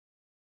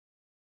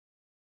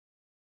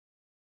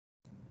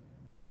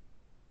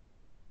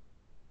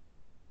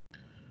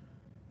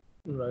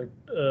Right.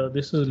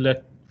 This is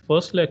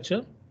first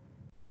lecture,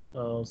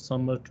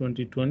 summer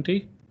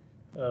 2020.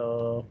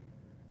 Uh,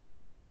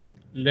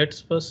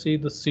 let's first see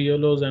the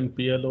CLOs and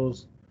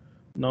PLOs.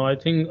 Now, I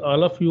think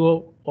all of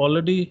you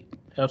already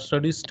have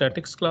studied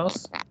statics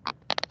class,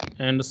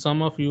 and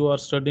some of you are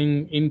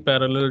studying in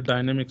parallel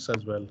dynamics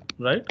as well,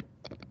 right?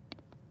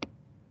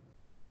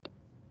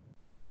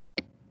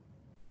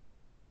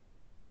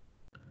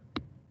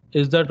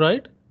 Is that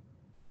right?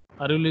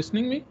 Are you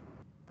listening me?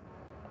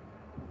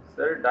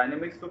 Sir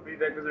dynamics तो pre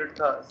requisite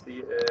था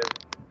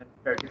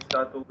statics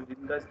का, तो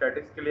जिनका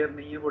statics clear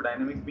नहीं है वो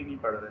dynamics भी नहीं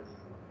पढ़ रहे।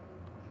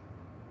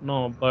 No,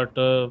 but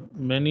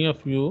many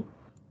of you,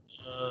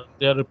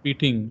 they are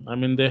repeating. I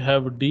mean, they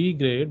have D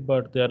grade,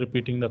 but they are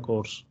repeating the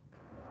course.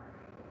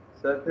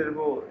 Sir फिर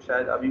वो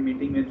शायद अभी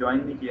मीटिंग में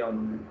ज्वाइन नहीं किया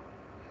उन्होंने।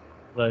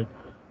 Right.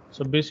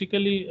 So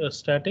basically,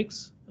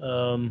 statics,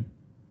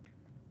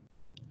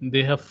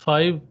 they have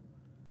five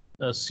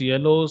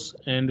CLOs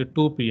and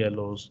two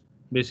PLOs.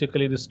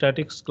 Basically, the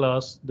statics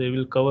class, they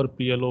will cover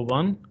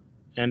PLO1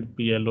 and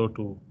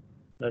PLO2.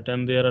 Right,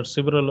 and there are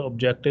several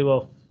objective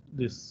of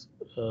this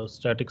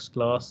statics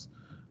class.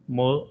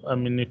 More, I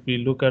mean, if we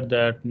look at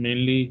that,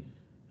 mainly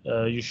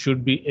you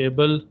should be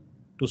able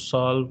to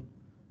solve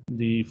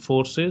the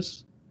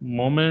forces,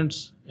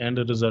 moments, and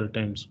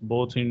resultants,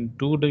 both in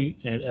 2D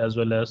and as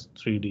well as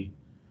 3D.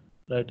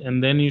 Right,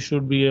 and then you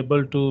should be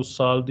able to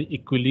solve the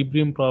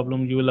equilibrium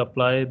problem. You will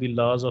apply the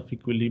laws of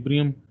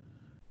equilibrium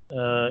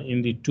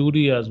in the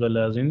 2D as well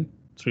as in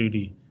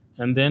 3D.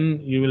 And then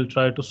you will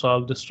try to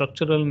solve the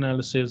structural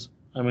analysis.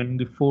 I mean,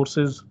 the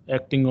forces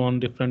acting on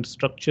different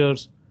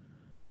structures,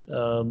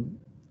 um,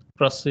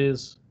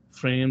 presses,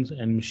 frames,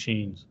 and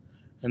machines.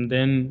 And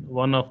then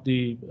one of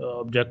the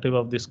objective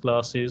of this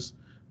class is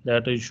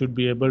that you should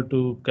be able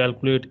to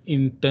calculate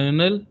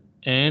internal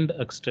and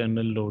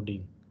external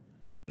loading,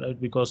 right?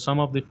 Because some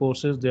of the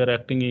forces, they are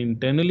acting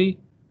internally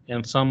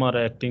and some are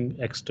acting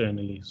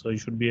externally. So you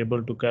should be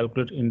able to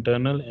calculate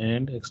internal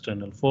and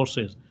external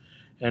forces.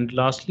 And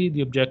lastly,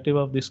 the objective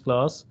of this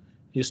class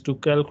is to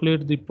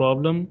calculate the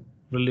problem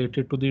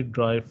related to the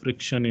dry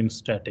friction in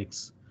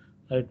statics.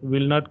 Right?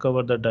 We'll not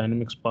cover the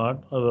dynamics part,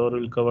 however,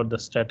 we'll cover the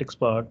statics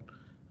part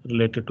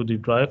related to the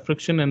dry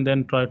friction and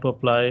then try to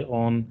apply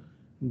on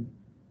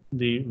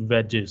the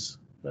wedges.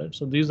 Right?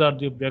 So these are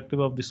the objective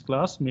of this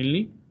class,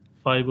 mainly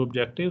five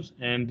objectives,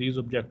 and these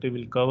objective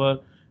will cover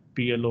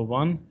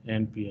PLO1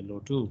 and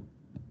PLO2.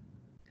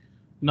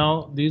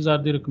 Now these are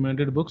the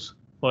recommended books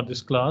for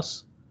this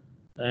class,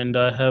 and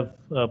I have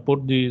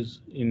put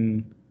these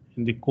in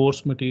the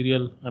course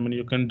material. I mean,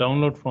 you can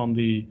download from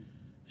the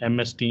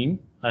MS Team.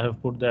 I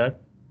have put that.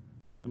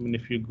 I mean,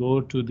 if you go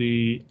to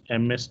the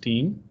MS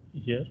Team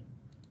here,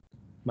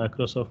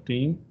 Microsoft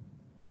Team,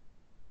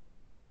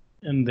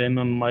 and then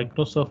on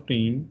Microsoft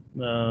Team,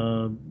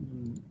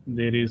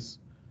 there is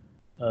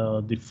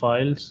the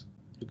files.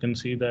 You can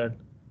see that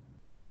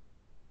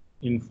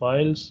in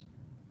files,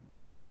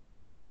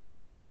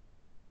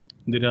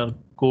 there are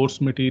course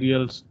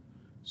materials.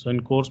 So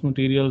in course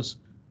materials,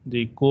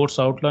 the course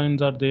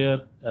outlines are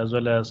there, as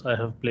well as I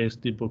have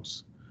placed the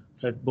books.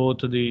 At both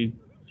the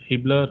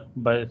Hibbeler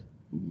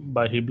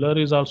by Hibbeler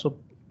is also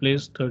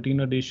placed 13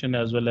 edition,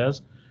 as well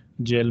as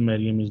JL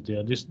Merriam is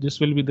there.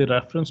 This will be the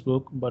reference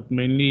book, but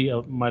mainly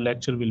my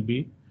lecture will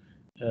be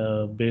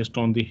based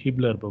on the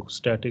Hibbeler book,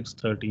 Statics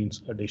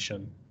 13th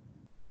edition.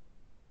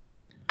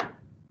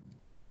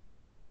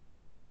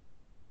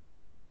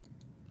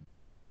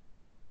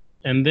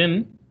 And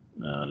then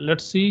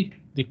let's see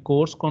the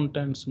course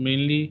contents.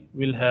 Mainly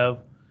we'll have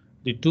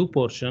the two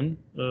portion.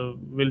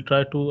 We'll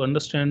try to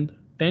understand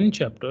 10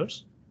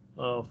 chapters.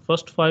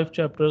 First 5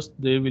 chapters,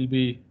 they will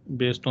be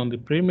based on the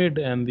pre-mid,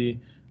 and the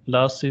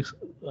last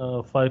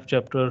 5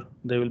 chapter,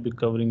 they will be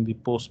covering the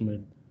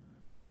post-mid.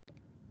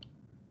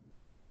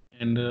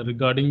 And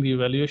regarding the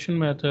evaluation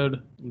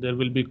method, there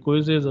will be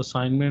quizzes,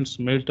 assignments,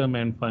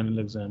 midterm, and final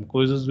exam.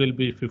 Quizzes will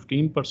be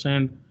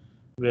 15%,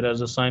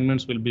 whereas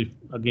assignments will be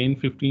again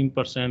 15%,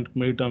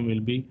 midterm will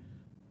be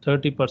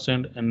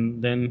 30%,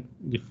 and then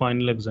the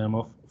final exam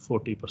of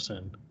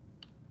 40%.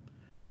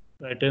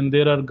 Right, and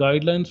there are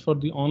guidelines for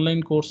the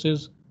online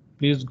courses.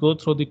 Please go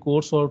through the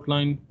course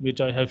outline,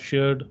 which I have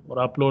shared or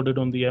uploaded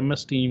on the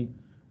MS Team.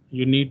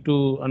 You need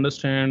to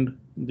understand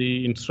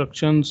the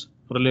instructions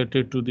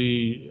related to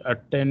the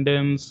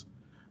attendance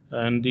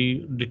and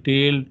the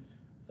detailed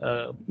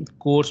uh,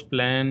 course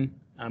plan.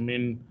 I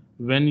mean,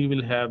 when you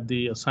will have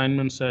the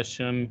assignment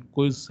session,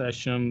 quiz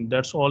session,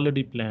 that's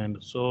already planned.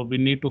 So we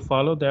need to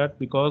follow that,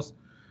 because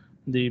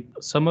the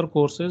summer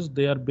courses,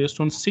 they are based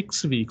on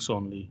 6 weeks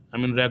only. I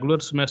mean, regular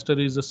semester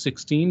is a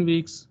 16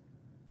 weeks,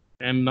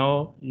 and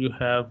now you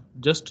have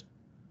just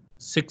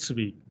 6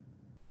 weeks.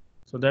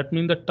 So that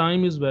means the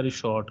time is very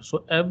short.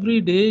 So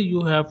every day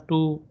you have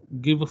to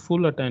give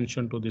full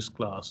attention to this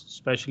class,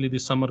 especially the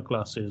summer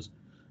classes.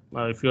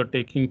 If you are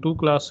taking 2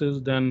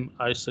 classes, then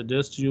I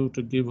suggest you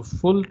to give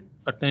full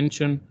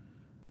attention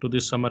to the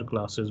summer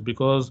classes,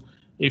 because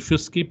if you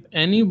skip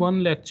any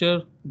one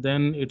lecture,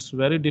 then it's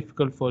very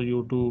difficult for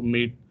you to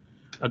meet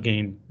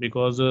again,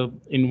 because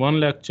in one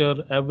lecture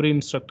every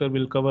instructor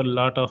will cover a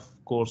lot of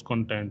course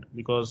content,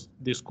 because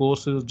this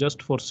course is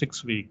just for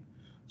 6 weeks.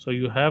 So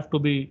you have to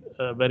be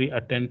very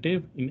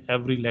attentive in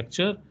every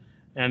lecture,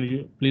 and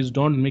you please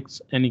don't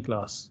mix any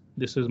class.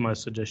 This is my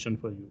suggestion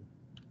for you.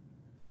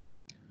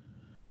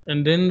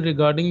 And then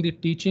regarding the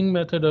teaching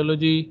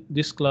methodology,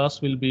 this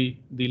class will be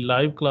the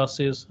live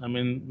classes. I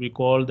mean, we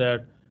call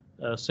that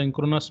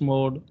synchronous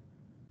mode,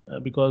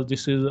 because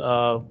this is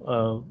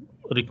a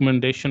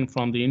recommendation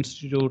from the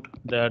institute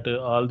that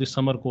all the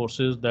summer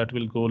courses that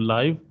will go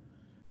live,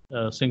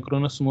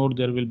 synchronous mode,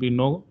 there will be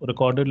no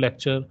recorded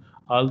lecture.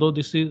 Although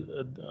this is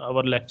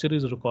our lecture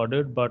is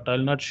recorded, but I'll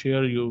not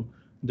share you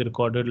the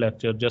recorded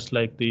lecture, just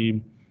like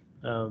the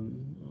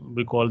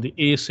we call the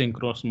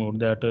asynchronous mode,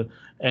 that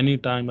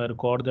anytime I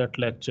record that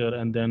lecture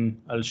and then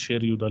I'll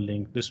share you the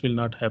link. This will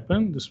not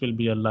happen. This will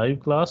be a live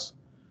class.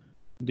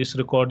 This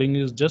recording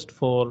is just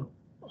for,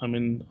 I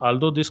mean,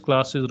 although this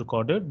class is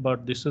recorded,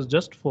 but this is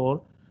just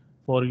for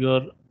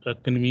your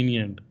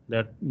convenient,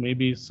 that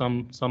maybe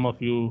some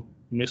of you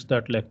missed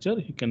that lecture,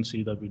 you can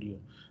see the video.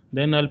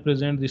 Then I'll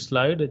present the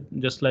slide,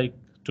 just like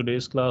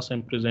today's class,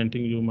 I'm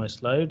presenting you my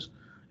slides.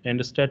 And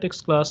the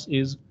statics class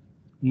is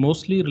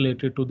mostly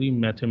related to the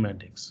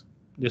mathematics.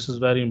 This is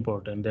very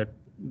important, that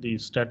the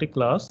static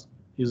class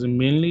is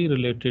mainly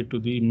related to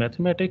the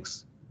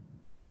mathematics,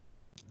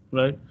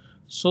 right?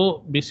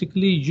 So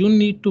basically you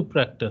need to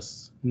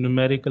practice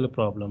numerical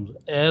problems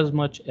as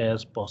much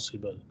as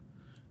possible.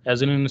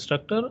 As an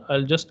instructor,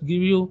 I'll just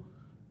give you,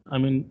 I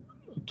mean,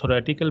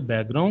 theoretical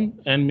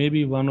background and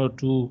maybe one or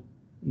two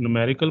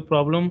numerical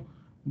problem,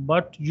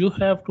 but you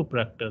have to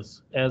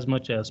practice as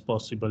much as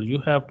possible. You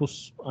have to,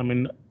 I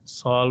mean,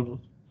 solve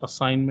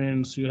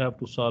assignments, you have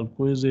to solve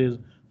quizzes.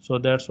 So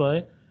that's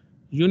why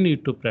you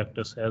need to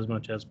practice as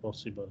much as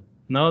possible.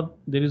 Now,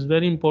 there is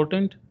very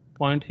important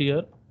point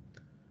here.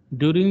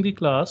 During the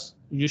class,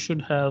 you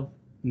should have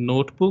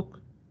notebook,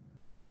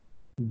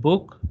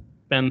 book,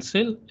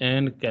 pencil,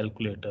 and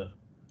calculator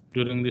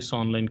during this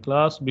online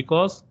class,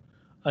 because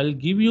I'll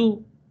give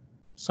you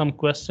some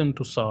question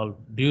to solve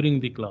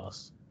during the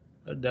class.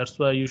 That's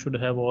why you should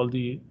have all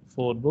the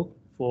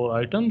four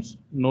items: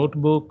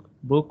 notebook,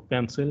 book,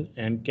 pencil,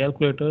 and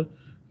calculator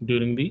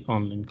during the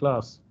online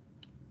class.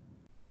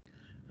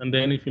 And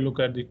then if you look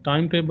at the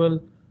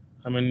timetable,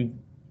 I mean,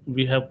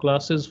 we have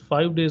classes,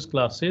 5 days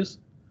classes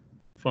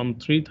from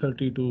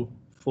 3:30 to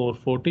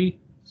 4:40.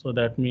 So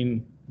that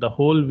means the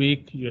whole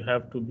week you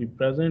have to be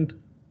present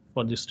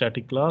for the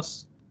static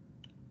class.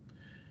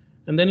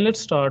 And then let's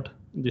start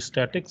the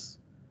statics.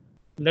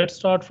 Let's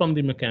start from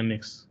the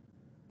mechanics.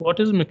 What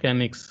is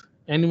mechanics?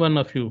 Any one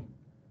of you?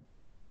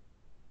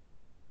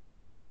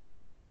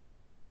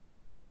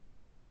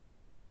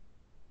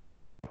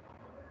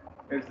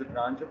 It's the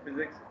branch of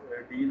physics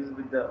deals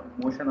with the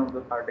motion of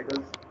the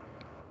particles.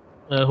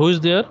 Who is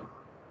there?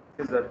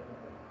 Yes, sir.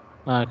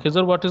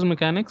 Khizar, what is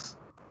mechanics?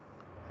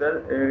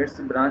 Sir, it's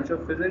the branch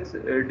of physics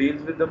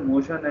deals with the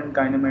motion and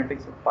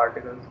kinematics of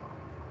particles.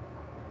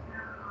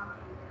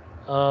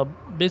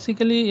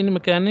 Basically, in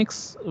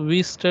mechanics,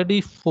 we study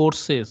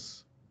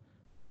forces.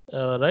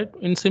 Right?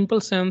 In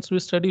simple sense, we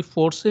study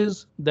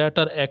forces that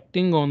are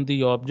acting on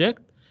the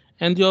object,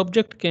 and the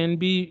object can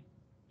be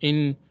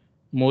in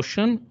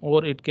motion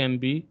or it can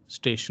be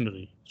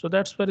stationary. So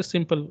that's very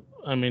simple,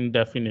 I mean,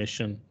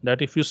 definition,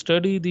 that if you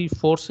study the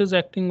forces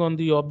acting on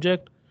the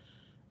object,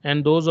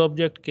 and those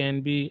objects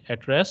can be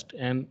at rest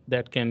and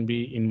that can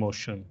be in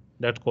motion,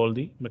 that's called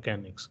the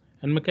mechanics.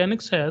 And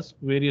mechanics has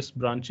various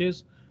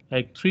branches,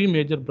 like 3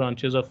 major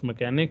branches of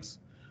mechanics.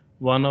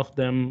 One of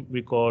them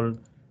we call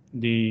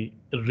the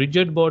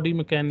rigid body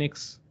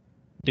mechanics,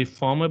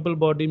 deformable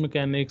body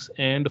mechanics,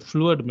 and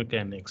fluid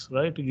mechanics,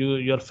 right?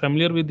 You're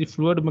familiar with the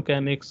fluid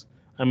mechanics.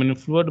 I mean, in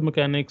fluid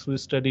mechanics, we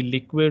study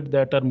liquid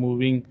that are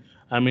moving.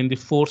 I mean, the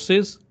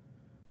forces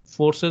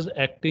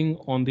acting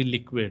on the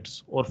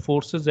liquids or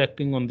forces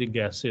acting on the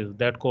gases,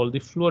 that called the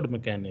fluid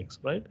mechanics,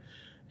 right?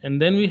 And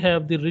then we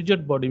have the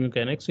rigid body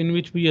mechanics, in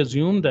which we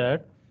assume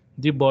that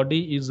the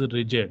body is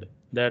rigid.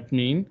 That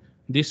means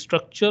the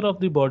structure of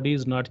the body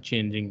is not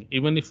changing.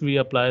 Even if we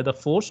apply the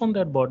force on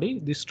that body,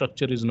 the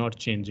structure is not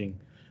changing.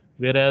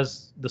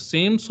 Whereas the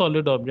same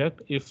solid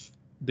object, if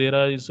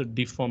there is a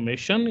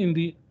deformation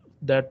in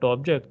that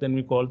object, then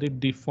we call the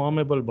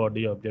deformable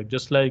body object,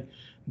 just like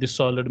the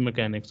solid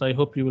mechanics. I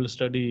hope you will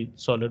study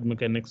solid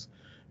mechanics,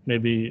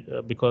 maybe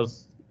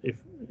because if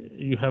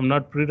you have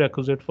not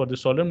prerequisite for the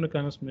solid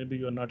mechanics, maybe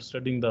you are not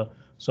studying the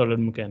solid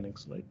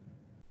mechanics, right?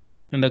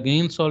 And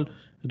again,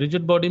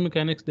 rigid body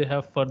mechanics, they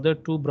have further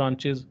 2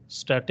 branches,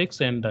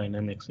 statics and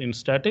dynamics. In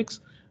statics,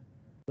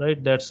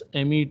 right, that's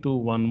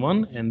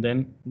ME211, and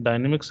then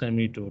dynamics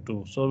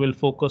ME22. So we'll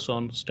focus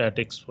on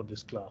statics for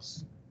this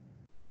class.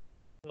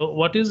 So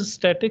what is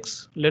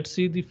statics? Let's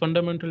see the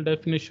fundamental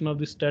definition of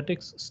the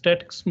statics.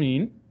 Statics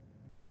mean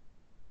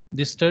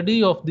the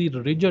study of the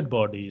rigid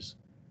bodies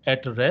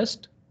at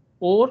rest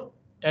or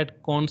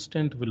at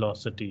constant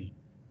velocity,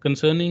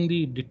 concerning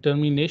the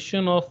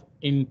determination of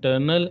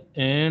internal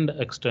and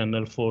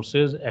external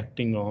forces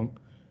acting on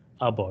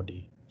a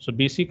body. So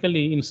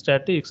basically in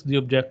statics, the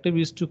objective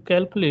is to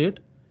calculate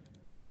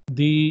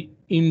the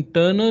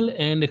internal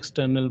and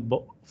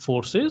external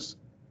forces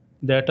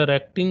that are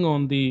acting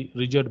on the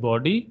rigid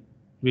body,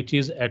 which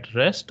is at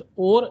rest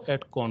or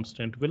at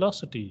constant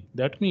velocity.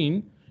 That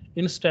means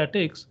in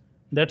statics,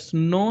 that's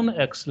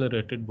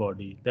non-accelerated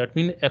body. That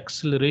means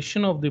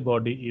acceleration of the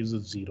body is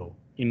zero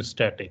in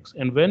statics.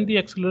 And when the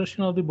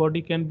acceleration of the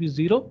body can be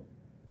zero,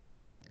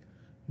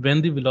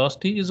 when the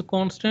velocity is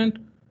constant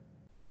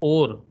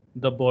or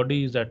the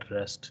body is at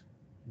rest.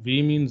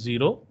 V means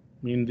zero,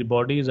 mean the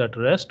body is at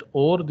rest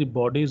or the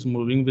body is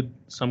moving with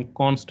some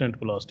constant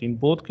velocity. In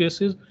both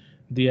cases,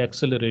 the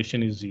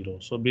acceleration is zero.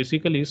 So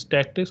basically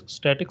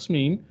statics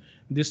mean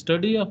the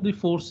study of the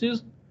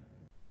forces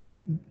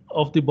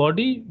of the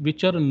body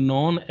which are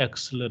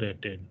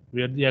non-accelerated,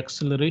 where the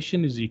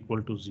acceleration is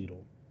equal to zero,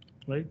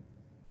 right?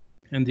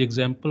 And the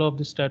example of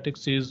the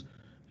statics is,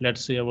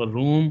 let's say our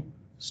room,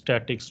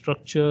 static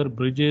structure,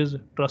 bridges,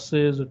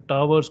 trusses,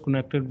 towers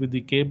connected with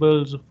the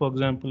cables. For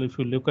example, if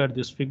you look at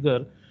this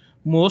figure,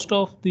 most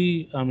of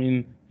the,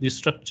 the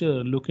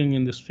structure looking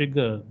in this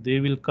figure, they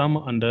will come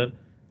under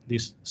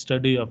this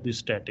study of the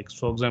statics.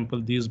 For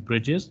example, these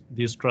bridges,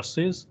 these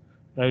trusses,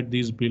 right,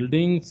 these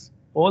buildings,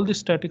 all the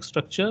static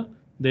structure,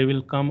 they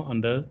will come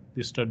under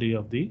the study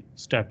of the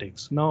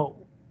statics. Now,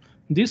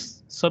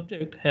 this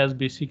subject has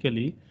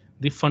basically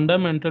the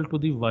fundamental to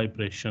the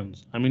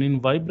vibrations.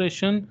 In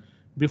vibration,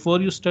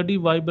 before you study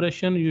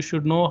vibration, you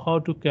should know how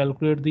to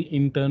calculate the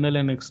internal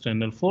and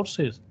external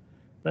forces,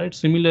 right?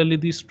 Similarly,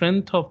 the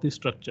strength of the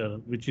structure,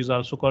 which is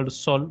also called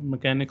solid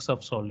mechanics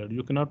of solid.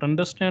 You cannot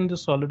understand the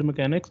solid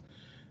mechanics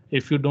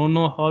if you don't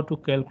know how to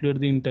calculate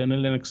the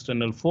internal and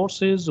external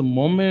forces,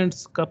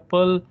 moments,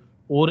 couple,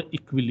 or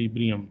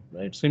equilibrium,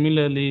 right?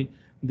 Similarly,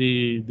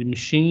 the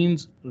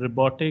machines,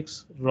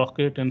 robotics,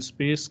 rocket and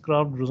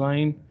spacecraft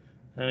design,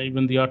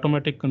 even the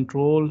automatic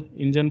control,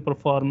 engine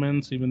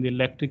performance, even the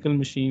electrical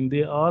machine,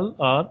 they all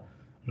are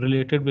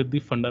related with the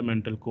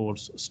fundamental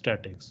course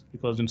statics,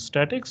 because in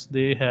statics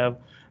they have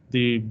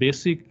the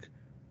basic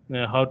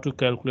how to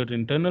calculate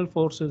internal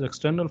forces,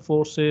 external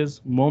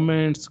forces,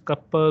 moments,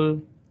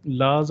 couple,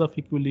 laws of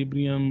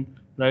equilibrium,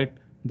 right?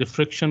 The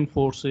friction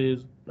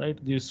forces,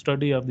 right? The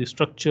study of the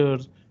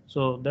structures.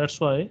 So that's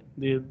why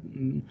the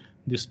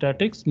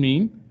statics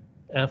mean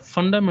a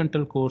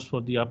fundamental course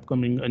for the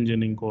upcoming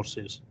engineering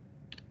courses.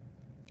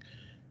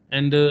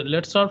 And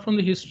let's start from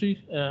the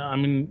history.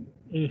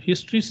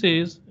 History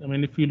says,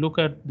 if you look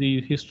at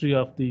the history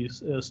of the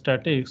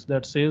statics,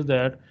 that says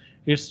that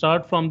it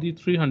started from the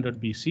 300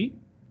 BC,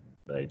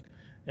 right?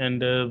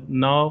 And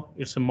now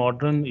it's a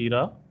modern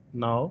era.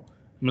 Now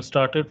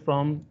started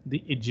from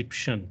the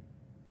Egyptian.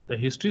 The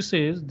history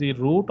says the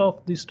root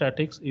of the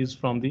statics is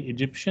from the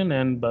Egyptian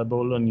and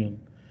Babylonian.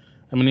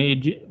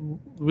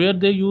 Where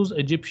they use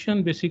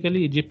Egyptian,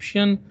 basically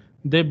Egyptian,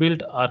 they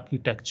built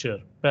architecture,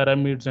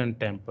 pyramids and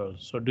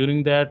temples. So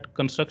during that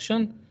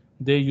construction,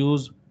 they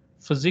use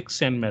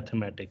physics and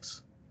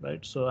mathematics,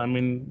 right? So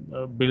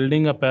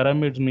building a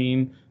pyramid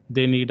mean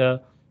they need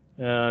a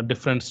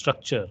different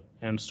structure,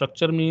 and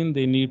structure mean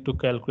they need to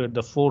calculate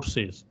the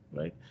forces,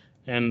 right?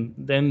 And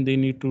then they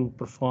need to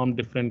perform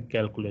different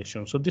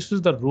calculations. So this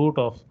is the root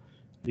of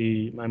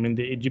the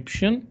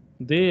Egyptian.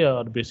 They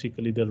are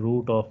basically the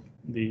root of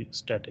the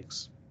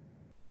statics.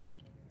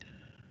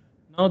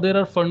 Now there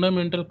are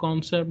fundamental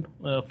concept,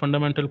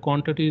 fundamental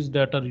quantities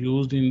that are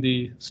used in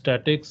the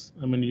statics.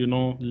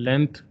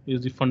 Length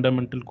is the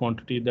fundamental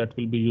quantity that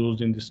will be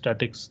used in the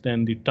statics,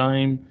 then the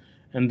time,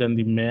 and then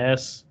the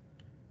mass,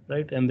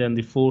 right? And then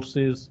the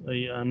forces.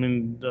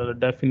 The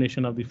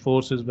definition of the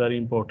force is very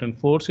important.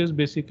 Force is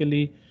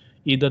basically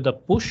either the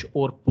push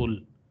or pull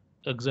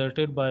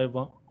exerted by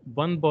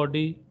one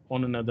body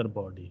on another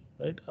body,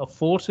 right? A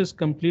force is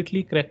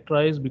completely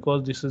characterized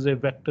because this is a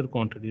vector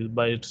quantity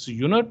by its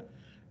unit,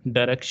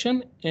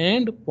 direction,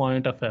 and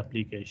point of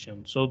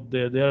application. So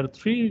there are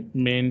three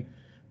main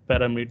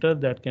parameters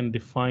that can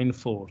define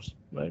force,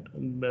 right?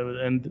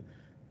 And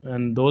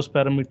those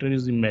parameters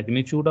is the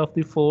magnitude of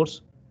the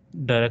force,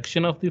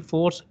 direction of the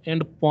force,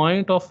 and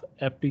point of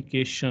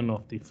application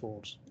of the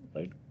force,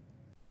 right?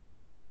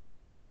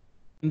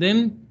 And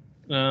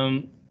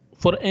then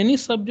for any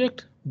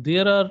subject,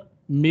 there are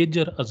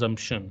major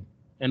assumption.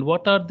 And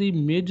what are the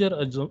major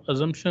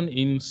assumption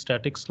in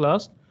statics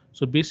class?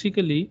 So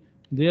basically,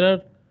 there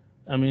are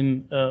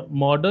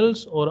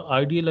models or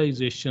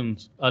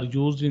idealizations are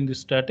used in the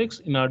statics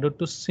in order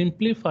to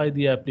simplify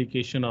the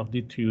application of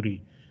the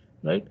theory,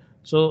 right?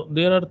 So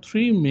there are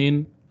three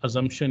main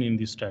assumptions in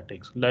the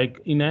statics.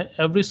 Like in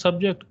every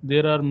subject,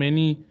 there are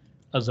many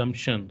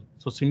assumptions.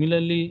 So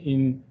similarly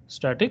in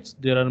statics,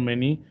 there are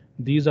many.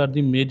 These are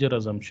the major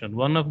assumption.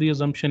 One of the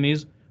assumption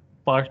is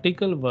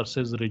particle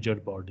versus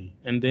rigid body.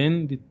 And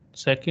then the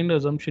second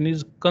assumption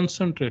is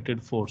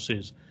concentrated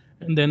forces.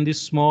 And then the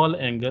small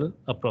angle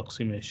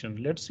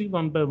approximation. Let's see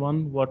one by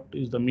one what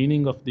is the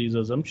meaning of these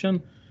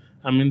assumptions.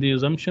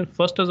 The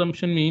first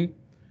assumption mean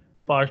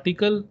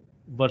particle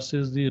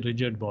versus the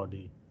rigid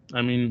body.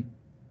 In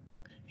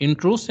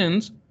true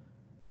sense,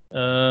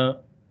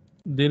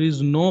 there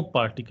is no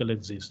particle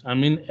exist. I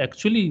mean,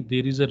 actually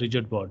there is a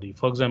rigid body.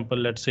 For example,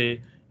 let's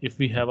say if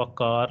we have a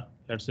car,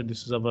 let's say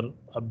this is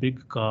a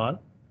big car,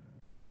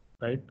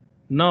 right?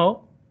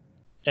 Now,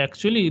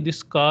 actually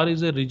this car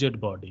is a rigid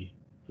body,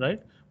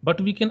 right? But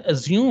we can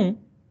assume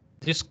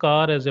this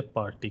car as a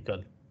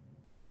particle.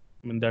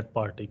 I mean that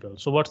particle.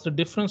 So what's the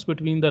difference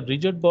between the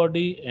rigid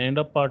body and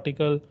a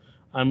particle?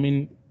 I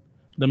mean,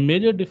 the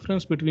major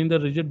difference between the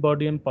rigid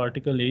body and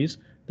particle is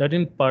that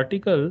in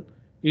particle,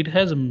 it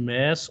has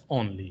mass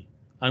only.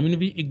 I mean,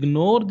 we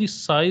ignore the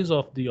size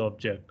of the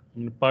object. I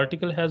mean,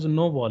 particle has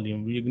no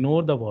volume. We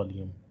ignore the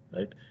volume,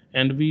 right?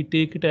 And we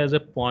take it as a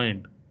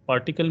point.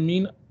 Particle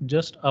mean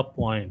just a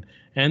point,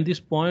 and this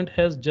point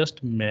has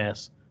just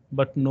mass,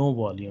 but no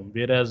volume.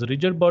 Whereas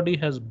rigid body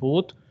has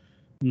both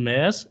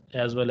mass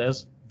as well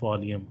as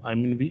volume. I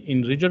mean,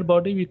 in rigid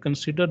body, we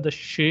consider the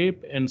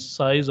shape and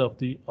size of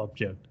the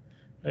object,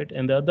 right?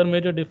 And the other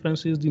major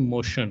difference is the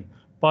motion.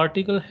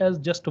 Particle has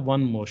just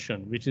one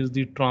motion, which is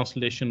the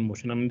translation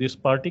motion. I mean, this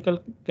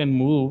particle can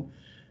move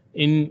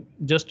in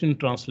just in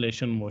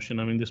translation motion.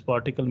 I mean, this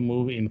particle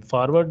move in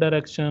forward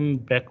direction,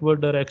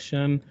 backward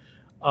direction,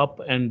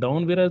 up and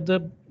down, whereas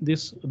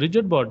this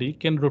rigid body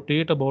can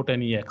rotate about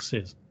any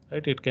axis,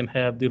 right? It can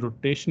have the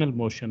rotational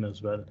motion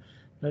as well,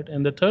 right?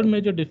 And the third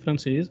major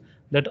difference is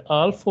that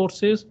all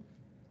forces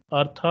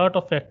are thought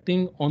of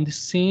acting on the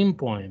same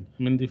point.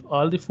 I mean,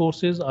 all the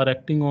forces are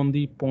acting on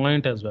the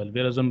point as well.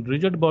 Whereas on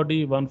rigid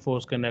body, one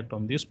force can act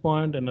on this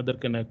point, another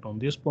can act on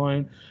this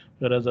point,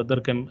 whereas other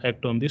can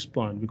act on this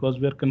point because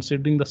we are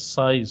considering the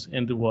size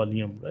and the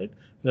volume, right?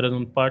 Whereas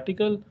on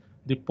particle,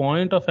 the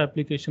point of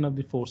application of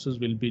the forces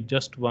will be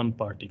just one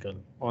particle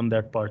on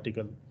that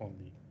particle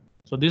only.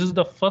 So this is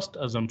the first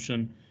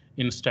assumption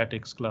in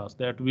statics class,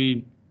 that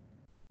we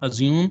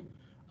assume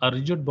a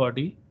rigid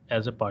body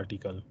as a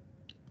particle.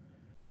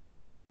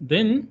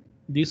 Then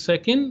the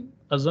second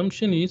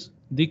assumption is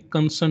the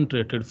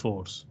concentrated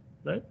force,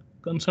 right?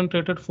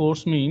 Concentrated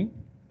force means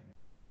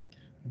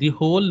the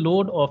whole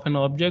load of an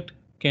object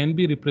can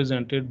be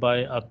represented by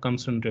a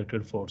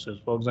concentrated forces.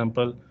 For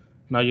example,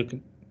 now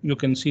you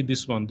can see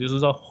this one. This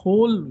is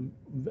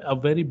a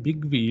very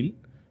big wheel,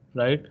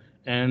 right?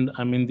 And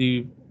I mean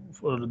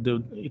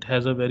it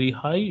has a very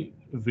high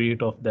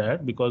weight of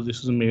that because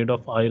this is made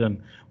of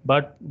iron.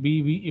 But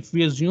if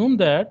we assume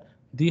that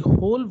the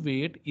whole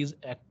weight is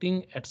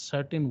acting at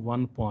certain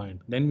one point,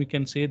 then we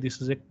can say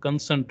this is a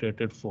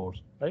concentrated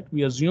force, right?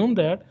 We assume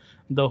that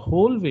the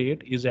whole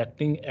weight is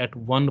acting at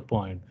one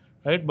point,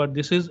 right? But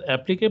this is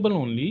applicable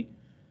only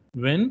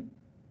when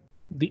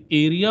the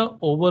area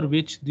over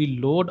which the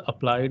load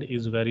applied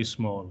is very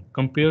small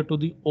compared to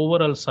the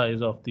overall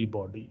size of the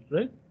body,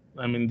 right?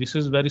 I mean, this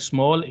is very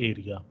small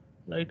area,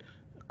 right?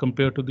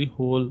 Compared to the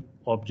whole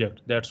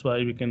object. That's why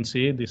we can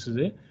say this is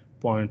a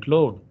point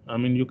load. I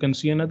mean, you can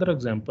see another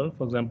example.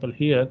 For example,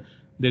 here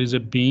there is a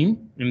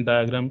beam in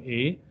diagram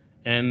A,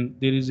 and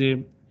there is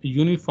a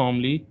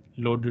uniformly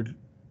loaded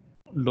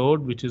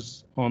load which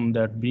is on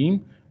that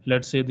beam.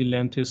 Let's say the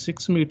length is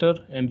 6 meter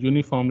and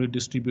uniformly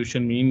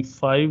distribution means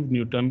 5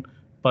 Newton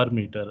per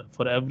meter.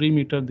 For every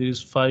meter there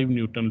is 5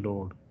 Newton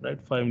load, right?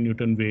 5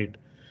 Newton weight.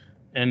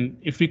 And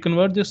if we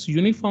convert this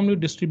uniformly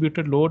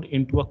distributed load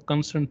into a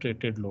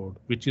concentrated load,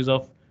 which is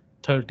of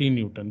 30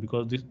 Newton,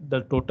 because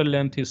the total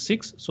length is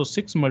 6, so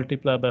 6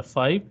 multiplied by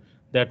 5,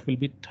 that will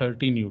be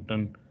 30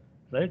 Newton,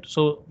 right?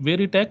 So where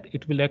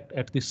it will act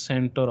at the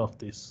center of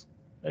this,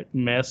 right?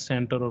 Mass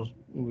center, or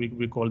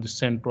we call the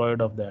centroid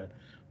of that,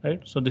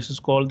 right? So this is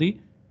called the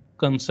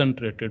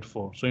concentrated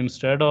force. So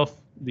instead of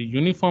the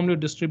uniformly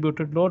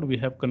distributed load, we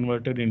have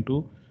converted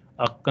into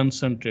a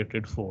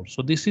concentrated force.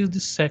 So this is the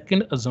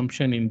second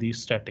assumption in the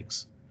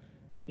statics,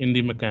 in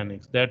the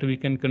mechanics, that we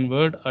can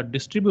convert a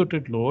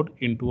distributed load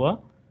into a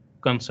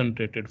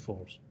concentrated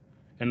force.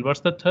 And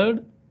what's the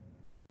third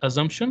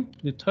assumption?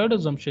 The third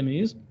assumption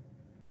is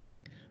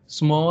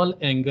small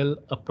angle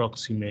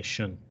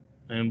approximation.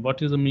 And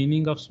what is the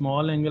meaning of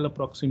small angle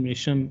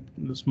approximation?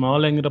 The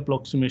small angle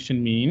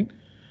approximation mean,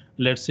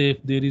 let's say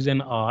if there is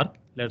an arc,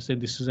 let's say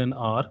this is an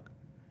arc,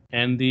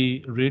 and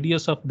the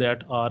radius of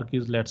that arc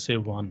is, let's say,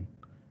 1,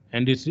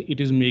 and it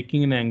is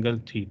making an angle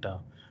theta.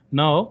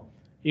 Now,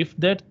 if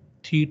that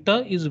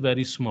theta is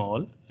very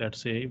small,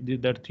 let's say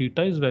if that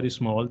theta is very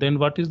small, then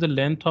what is the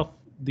length of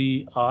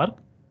the arc?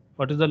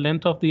 What is the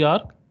length of the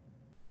arc?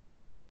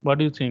 What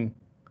do you think?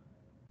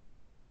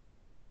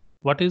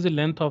 What is the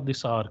length of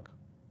this arc?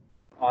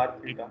 R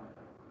theta.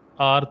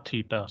 R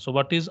theta. So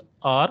what is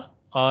R?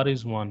 R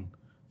is 1.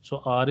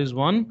 So R is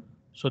 1.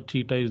 So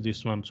theta is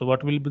this one. So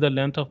what will be the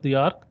length of the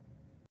arc?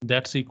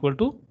 That's equal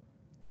to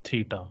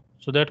theta.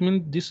 So that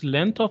means this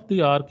length of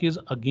the arc is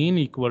again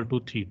equal to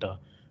theta.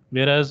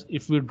 Whereas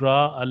if we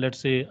draw let's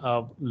say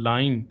a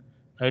line,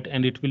 right,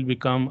 and it will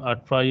become a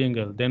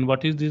triangle, then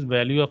what is this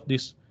value of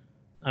this?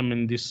 I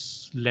mean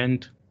this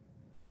length,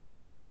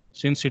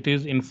 since it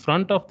is in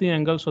front of the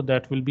angle, so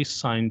that will be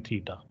sine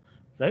theta,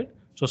 right?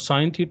 So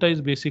sine theta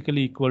is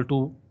basically equal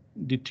to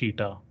the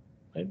theta,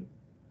 right?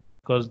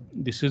 Because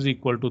this is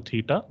equal to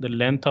theta, the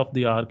length of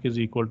the arc is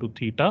equal to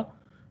theta,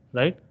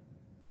 right?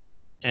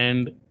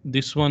 and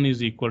this one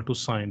is equal to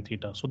sine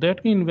theta. So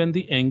that means when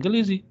the angle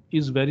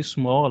is very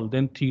small,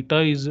 then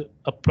theta is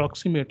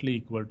approximately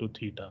equal to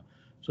theta.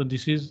 So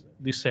this is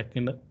the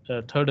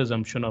third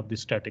assumption of the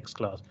statics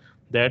class,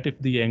 that if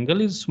the angle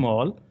is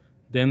small,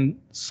 then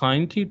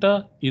sine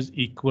theta is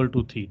equal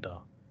to theta,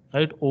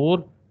 right?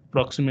 Or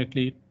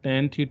approximately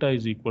tan theta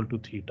is equal to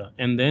theta.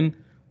 And then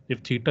if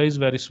theta is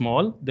very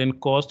small, then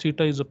cos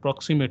theta is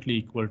approximately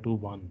equal to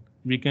 1.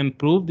 We can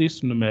prove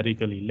this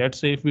numerically. Let's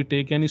say if we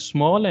take any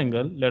small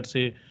angle, let's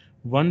say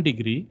 1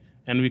 degree,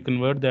 and we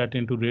convert that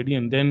into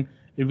radian, then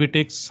if we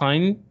take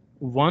sine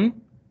 1,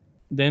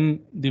 then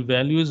the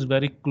value is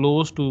very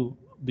close to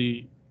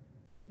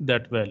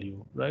that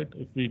value, right?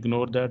 If we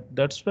ignore that,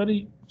 that's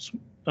very,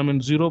 I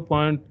mean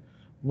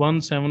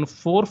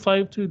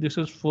 0.17453, this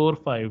is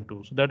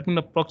 452. So that means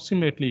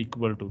approximately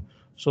equal to.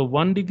 So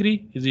 1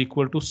 degree is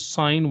equal to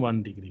sine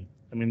 1 degree.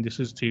 I mean this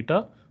is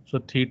theta. So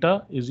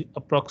theta is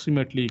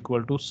approximately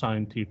equal to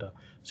sine theta.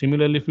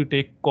 Similarly, if we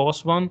take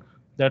cos 1,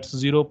 that's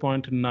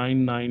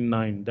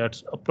 0.999.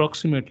 That's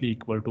approximately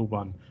equal to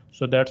 1.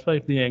 So that's why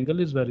if the angle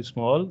is very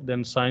small,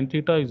 then sine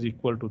theta is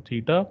equal to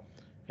theta,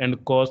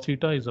 and cos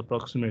theta is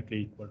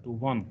approximately equal to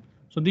 1.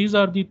 So these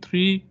are the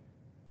three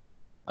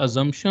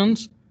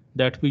assumptions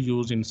that we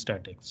use in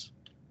statics.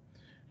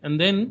 And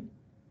then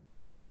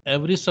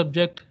every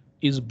subject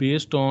is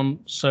based on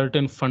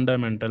certain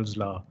fundamentals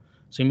law.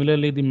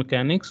 Similarly, the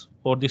mechanics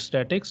or the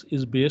statics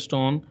is based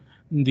on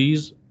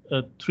these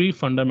three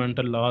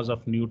fundamental laws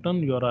of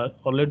Newton. You are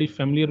already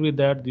familiar with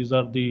that. These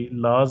are the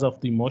laws of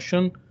the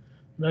motion,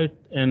 right?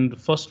 And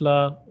first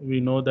law, we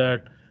know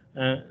that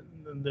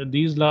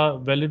these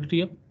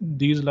validity of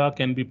these law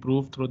can be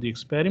proved through the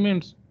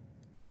experiments,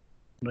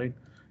 right?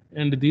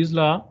 And these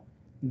law,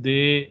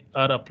 they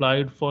are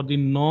applied for the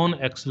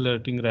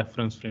non-accelerating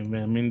reference frame.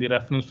 I mean the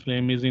reference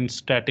frame is in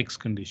statics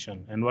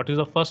condition. And what is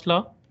the first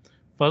law?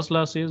 First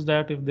law says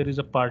that if there is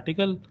a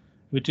particle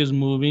which is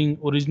moving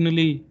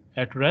originally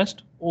at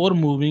rest or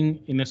moving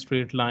in a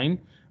straight line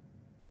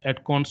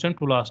at constant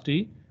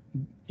velocity,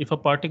 if a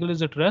particle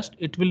is at rest,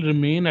 it will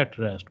remain at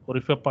rest, or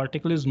if a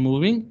particle is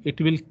moving, it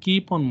will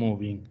keep on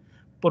moving,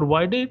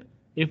 provided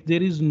if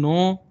there is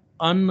no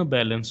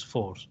unbalanced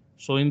force.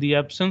 So in the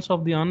absence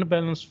of the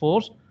unbalanced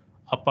force,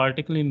 a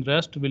particle in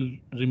rest will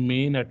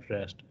remain at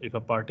rest. If a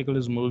particle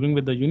is moving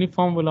with the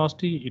uniform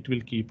velocity, it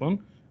will keep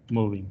on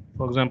moving.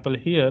 For example,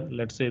 here,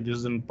 let's say this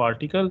is a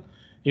particle.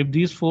 If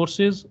these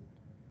forces,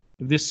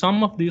 if the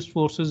sum of these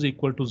forces is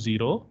equal to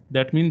 0,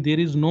 that means there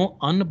is no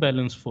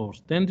unbalanced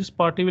force. Then this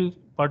particle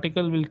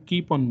will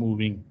keep on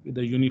moving with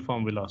a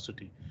uniform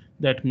velocity.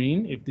 That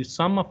means if the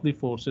sum of the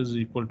forces is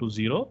equal to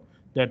 0,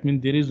 that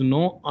means there is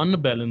no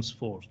unbalanced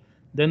force.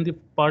 Then the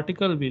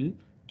particle will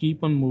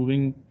keep on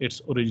moving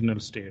its original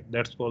state.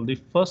 That's called the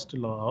first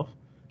law of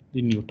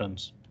the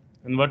Newton's.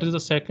 And what is the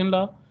second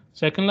law?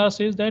 Second law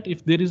says that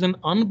if there is an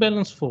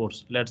unbalanced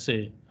force, let's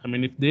say, I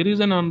mean, if there is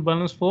an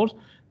unbalanced force,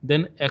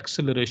 then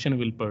acceleration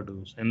will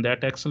produce, and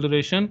that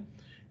acceleration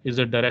is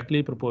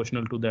directly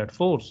proportional to that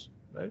force,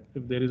 right?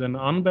 If there is an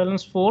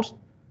unbalanced force,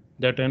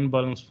 that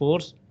unbalanced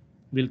force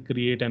will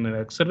create an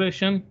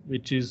acceleration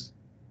which is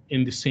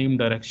in the same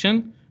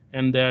direction,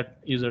 and that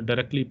is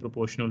directly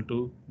proportional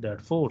to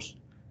that force.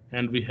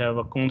 And we have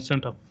a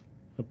constant of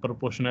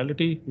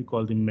proportionality we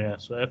call the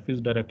mass. So F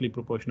is directly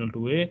proportional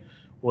to A,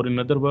 or in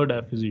other word,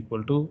 F is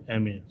equal to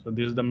ma. So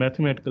this is the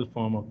mathematical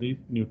form of the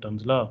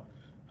Newton's law.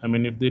 I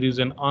mean, if there is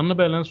an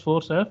unbalanced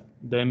force F,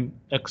 then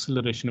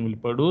acceleration will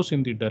produce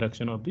in the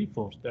direction of the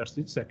force. That's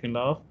the second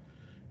law of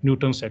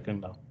Newton's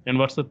second law. And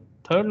what's the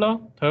third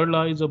law? Third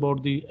law is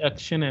about the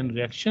action and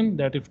reaction,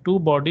 that if two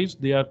bodies,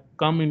 they are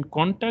come in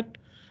contact,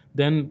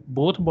 then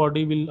both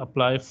body will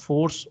apply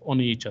force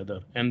on each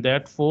other, and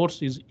that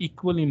force is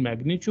equal in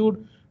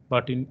magnitude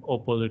but in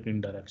opposite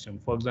in direction.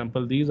 For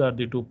example, these are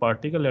the two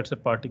particles, let's say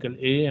particle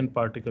A and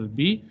particle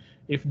B.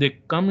 If they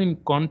come in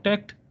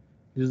contact,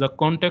 this is the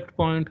contact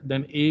point,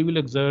 then A will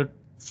exert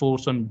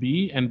force on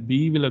B and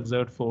B will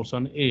exert force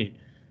on A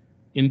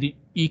in the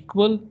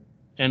equal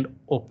and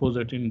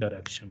opposite in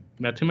direction.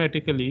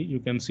 Mathematically, you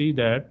can see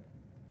that,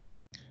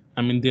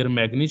 I mean, their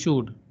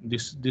magnitude,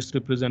 this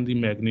represents the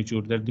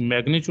magnitude, that the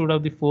magnitude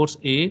of the force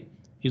A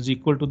is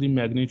equal to the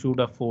magnitude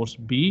of force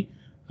B.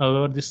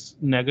 However, this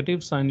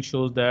negative sign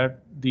shows that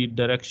the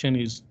direction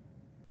is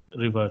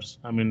reverse.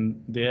 I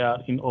mean, they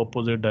are in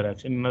opposite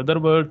direction. In other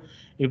words,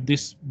 if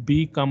this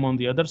B come on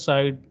the other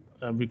side,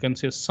 we can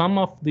say sum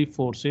of the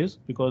forces,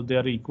 because they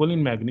are equal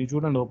in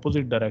magnitude and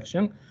opposite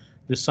direction,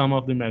 the sum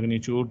of the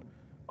magnitude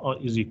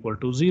is equal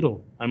to 0.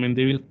 I mean,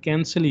 they will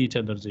cancel each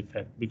other's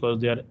effect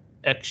because they are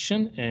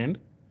action and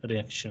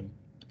reaction.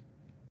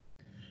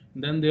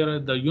 Then there are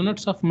the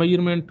units of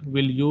measurement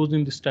we'll use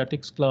in the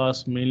statics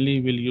class. Mainly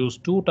we'll use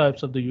two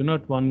types of the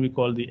unit. One we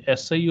call the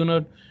SI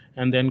unit,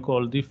 and then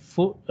called the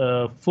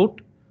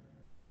foot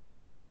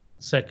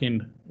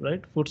second,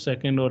 right? Foot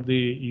second, or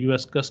the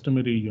US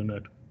customary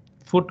unit,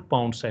 foot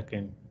pound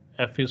second.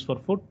 F is for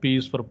foot, P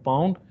is for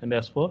pound, and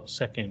S for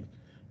second.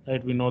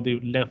 Right? We know the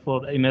length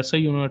for in SI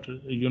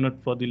unit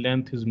for the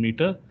length is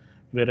meter,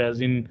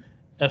 whereas in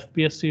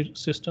FPS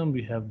system,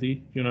 we have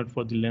the unit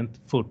for the length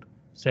foot.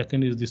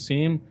 Second is the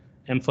same,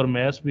 and for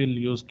mass we'll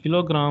use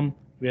kilogram,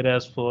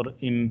 whereas for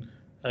in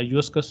a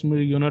US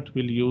customary unit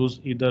we'll use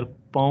either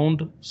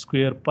pound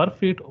square per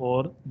feet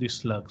or the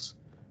slugs.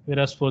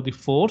 Whereas for the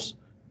force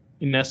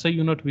in SI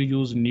unit we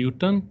use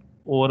Newton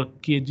or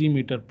kg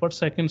meter per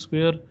second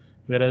square,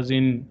 whereas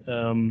in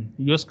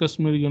US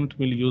customary unit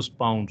we'll use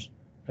pounds,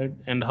 right?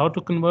 And how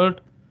to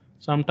convert?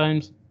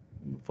 Sometimes,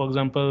 for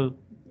example,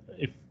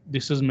 if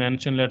this is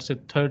mentioned, let's say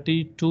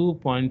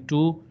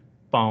 32.2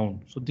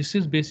 pound. So this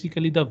is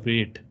basically the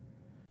weight,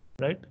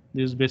 right?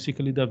 This is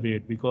basically the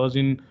weight, because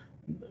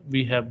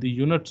we have the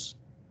units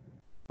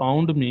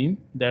pound mean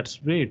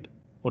that's weight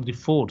or the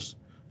force.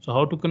 So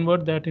how to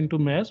convert that into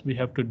mass? We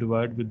have to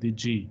divide with the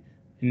G.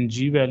 In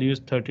G value is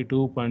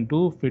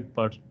 32.2 feet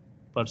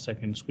per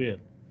second square,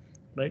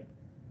 right?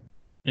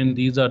 And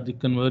these are the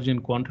conversion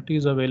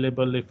quantities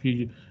available. If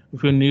you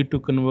need to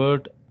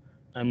convert,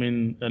 I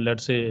mean,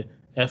 let's say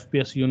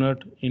FPS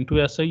unit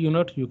into SI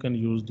unit, you can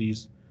use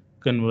these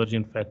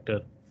conversion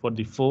factor for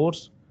the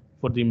force,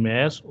 for the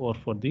mass, or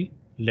for the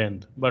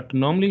length. But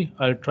normally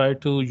I'll try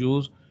to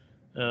use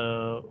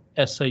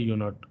SI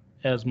unit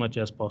as much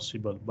as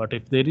possible. But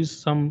if there is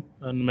some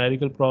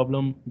numerical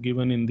problem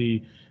given in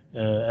the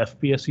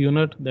FPS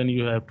unit, then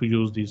you have to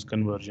use these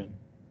conversion.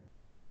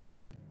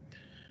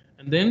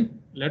 And then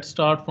let's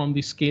start from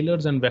the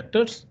scalars and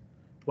vectors.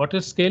 What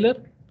is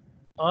scalar?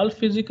 All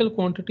physical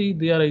quantity,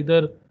 they are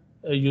either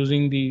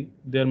using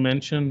they're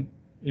mentioned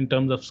in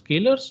terms of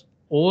scalars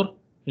or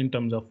in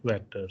terms of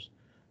vectors.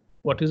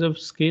 What is a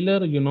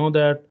scalar? You know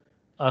that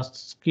a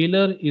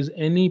scalar is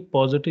any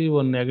positive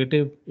or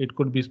negative. It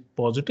could be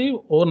positive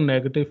or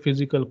negative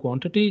physical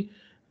quantity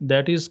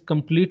that is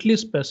completely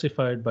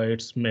specified by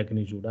its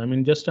magnitude. I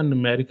mean, just a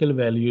numerical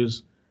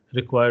values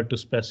required to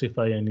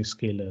specify any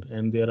scalar.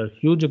 And there are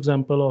huge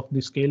example of the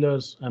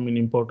scalars. I mean,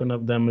 important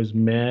of them is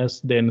mass,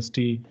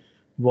 density,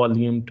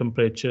 volume,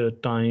 temperature,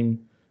 time,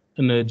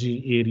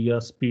 energy, area,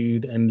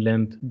 speed, and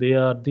length. They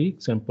are the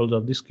examples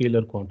of the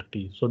scalar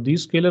quantity. So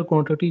these scalar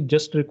quantity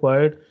just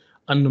required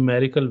a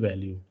numerical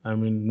value. I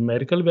mean,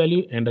 numerical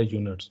value and a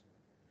units.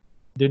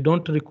 They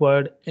don't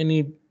require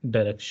any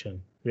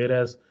direction,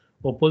 whereas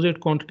opposite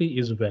quantity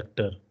is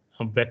vector.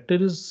 A vector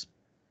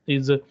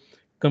is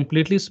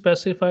completely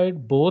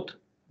specified both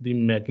the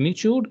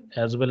magnitude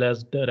as well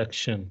as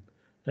direction,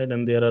 right?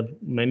 And there are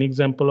many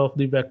examples of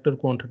the vector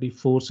quantity.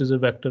 Force is a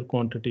vector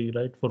quantity,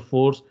 right? For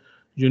force,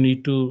 you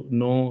need to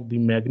know the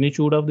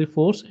magnitude of the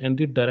force and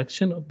the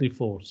direction of the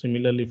force.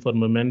 Similarly, for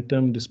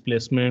momentum,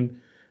 displacement,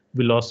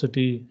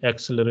 velocity,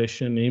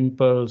 acceleration,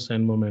 impulse,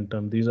 and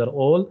momentum, these are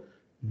all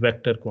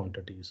vector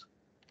quantities.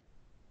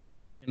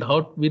 And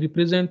how we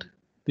represent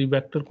the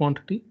vector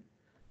quantity?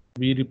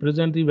 We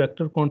represent the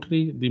vector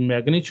quantity, the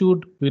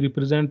magnitude we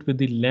represent with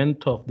the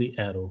length of the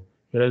arrow,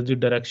 whereas the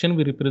direction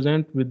we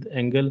represent with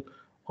angle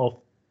of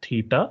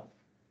theta,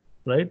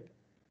 right,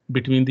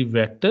 between the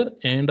vector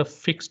and a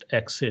fixed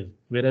axis,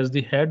 whereas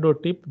the head or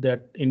tip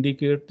that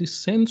indicate the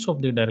sense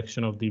of the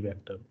direction of the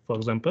vector. For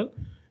example,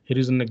 here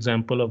is an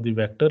example of the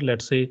vector.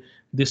 Let's say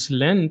this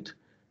length,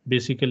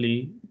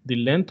 basically the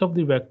length of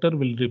the vector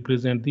will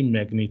represent the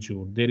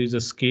magnitude. There is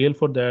a scale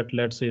for that.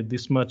 Let's say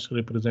this much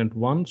represent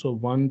 1. So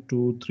 1,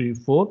 2, 3,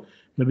 4.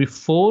 Maybe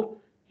 4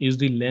 is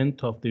the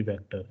length of the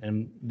vector,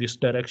 and this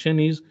direction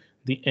is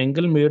the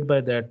angle made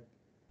by that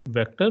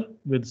vector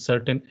with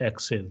certain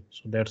axis.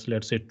 So that's,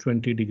 let's say,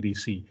 20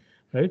 degrees C,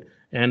 right?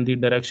 And the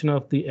direction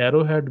of the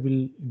arrowhead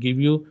will give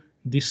you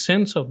the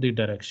sense of the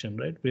direction,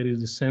 right? Where is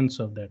the sense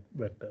of that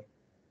vector?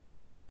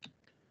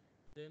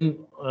 Then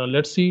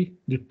let's see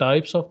the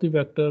types of the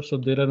vector. So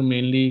there are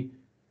mainly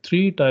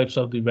 3 types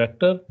of the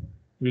vector.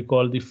 We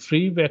call the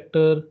free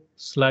vector,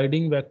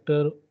 sliding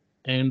vector,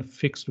 and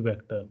fixed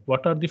vector.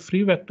 What are the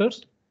free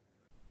vectors?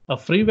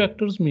 Free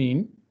vectors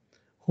mean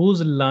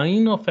whose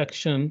line of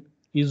action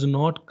is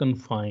not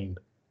confined,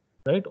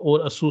 right,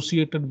 or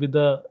associated with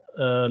a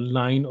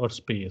line or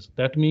space.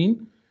 That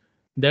means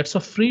that's a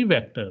free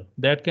vector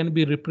that can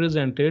be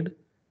represented.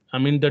 I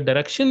mean, the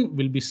direction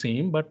will be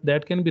same, but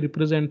that can be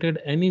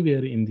represented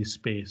anywhere in the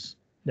space.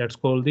 That's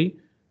called the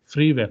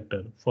free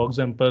vector. For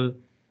example,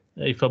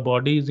 if a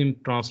body is in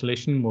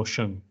translation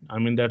motion, I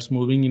mean, that's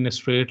moving in a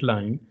straight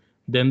line,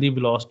 then the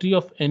velocity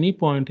of any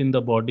point in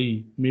the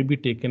body may be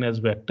taken as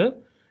vector,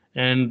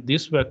 and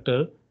this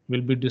vector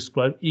will be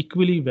described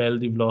equally well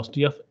the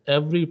velocity of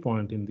every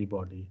point in the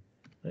body,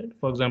 right?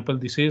 For example,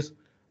 this is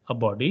a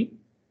body,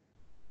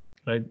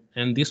 right?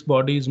 And this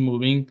body is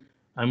moving,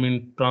 I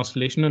mean,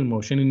 translational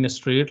motion in a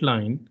straight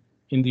line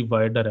in the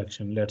y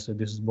direction. Let's say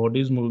this body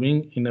is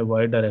moving in a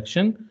y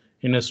direction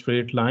in a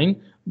straight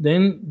line.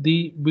 Then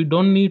we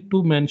don't need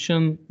to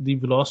mention the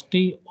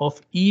velocity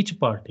of each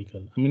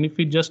particle. I mean, if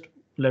we just,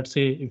 let's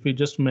say, if we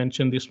just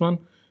mention this one,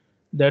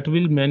 that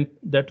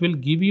will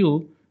give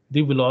you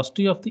the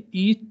velocity of the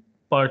each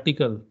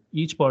particle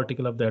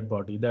of that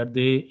body, that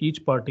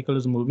each particle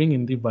is moving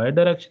in the y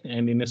direction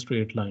and in a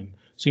straight line.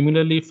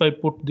 Similarly, if I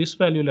put this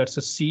value, let's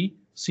say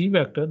c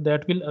vector,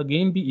 that will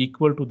again be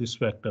equal to this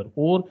vector,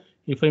 or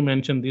if I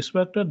mention this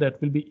vector,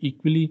 that will be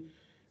equally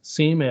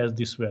same as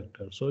this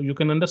vector. So you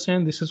can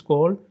understand this is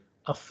called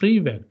a free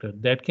vector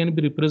that can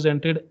be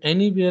represented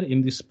anywhere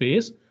in the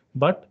space,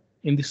 but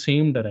in the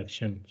same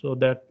direction. So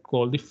that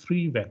called the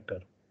free vector,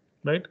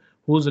 right?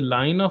 Whose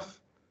line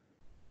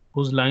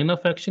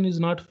of action is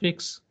not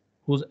fixed,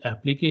 whose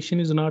application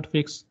is not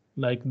fixed.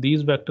 Like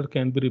these vector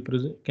can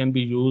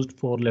be used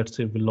for, let's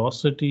say,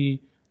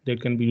 velocity. They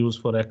can be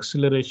used for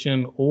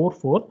acceleration or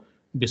for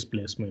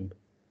displacement.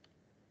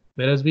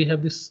 Whereas we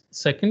have this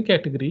second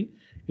category,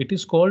 it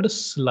is called a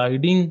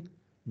sliding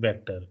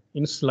vector.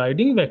 In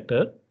sliding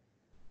vector,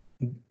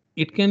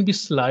 it can be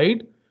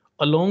slide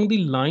along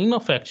the line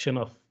of action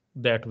of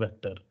that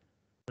vector,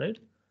 right?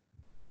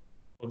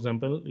 For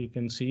example, you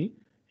can see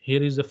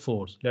here is a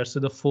force. Let's say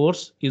the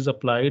force is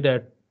applied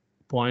at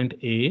point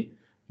A,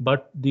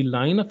 but the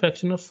line of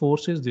action of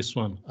force is this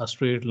one, a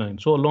straight line.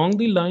 So along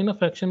the line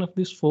of action of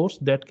this force,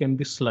 that can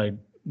be slide.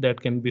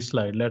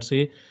 Let's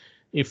say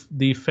if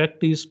the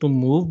effect is to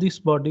move this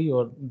body,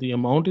 or the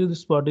amount is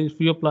this body, if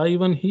you apply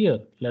even here,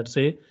 let's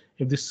say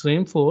if the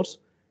same force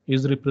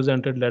is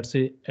represented, let's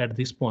say at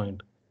this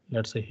point,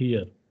 let's say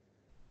here,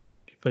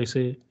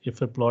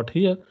 if I plot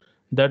here,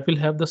 that will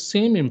have the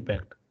same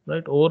impact,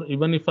 right? Or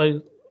even if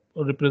I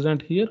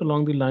represent here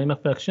along the line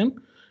of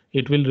action,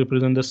 it will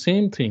represent the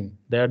same thing,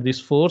 that this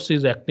force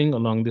is acting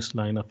along this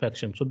line of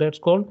action. So that's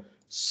called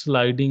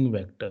sliding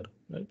vector,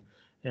 right?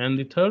 And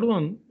the third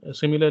one,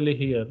 similarly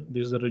here,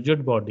 this is a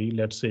rigid body,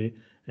 let's say,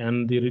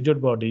 and the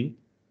rigid body,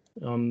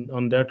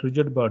 on that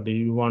rigid body,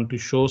 you want to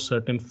show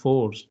certain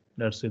force,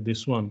 let's say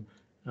this one,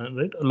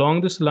 right?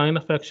 Along this line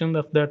of action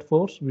of that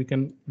force, we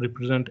can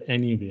represent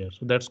anywhere.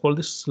 So that's called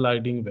the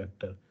sliding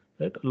vector,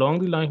 right? Along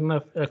the line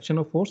of action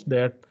of force,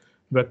 that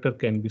vector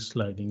can be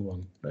sliding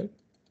one, right?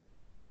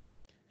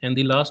 And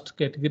the last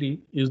category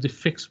is the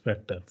fixed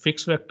vector.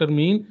 Fixed vector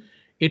mean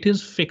it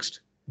is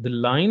fixed. The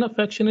line of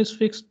action is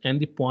fixed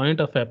and the point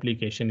of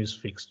application is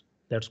fixed.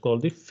 That's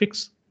called the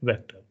fixed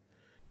vector,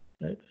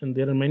 right? And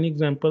there are many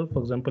examples. For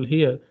example,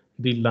 here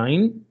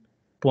the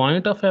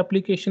point of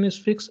application is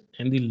fixed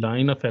and the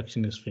line of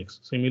action is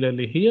fixed.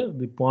 Similarly, here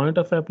the point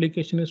of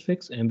application is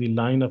fixed and the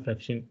line of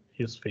action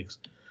is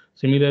fixed.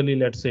 Similarly,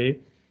 let's say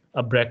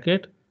a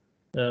bracket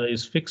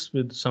is fixed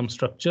with some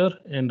structure,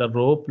 and a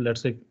rope,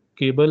 let's say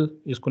cable,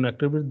 is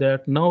connected with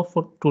that. Now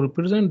to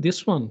represent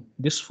this one,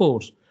 this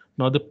force,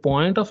 now the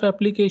point of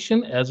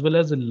application as well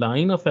as the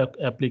line of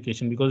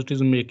application, because it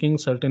is making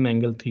certain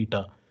angle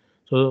theta,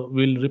 so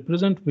we'll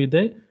represent with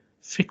a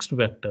fixed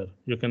vector.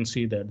 You can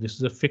see that this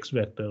is a fixed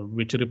vector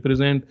which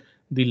represent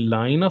the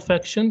line of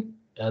action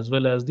as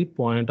well as the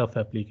point of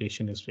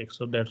application is fixed.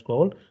 So that's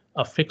called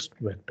a fixed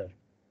vector.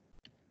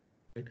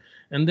 Right?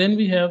 And then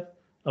we have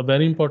a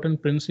very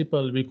important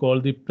principle we call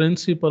the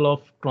principle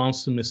of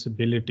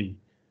transmissibility.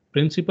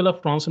 Principle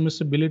of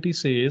transmissibility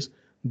says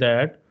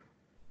that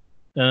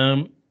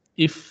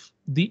if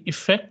the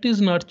effect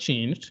is not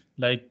changed,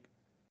 like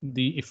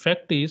the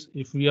effect is,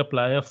 if we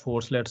apply a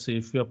force, let's say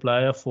if we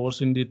apply a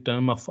force in the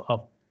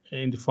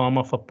form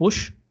of a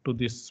push to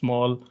this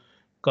small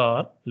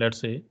car, let's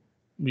say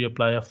we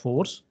apply a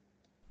force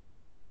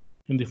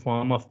in the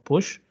form of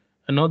push,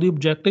 and now the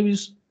objective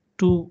is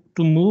to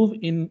move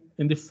in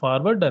the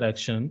forward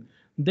direction,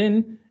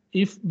 then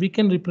if we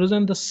can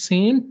represent the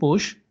same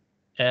push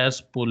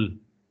as pull,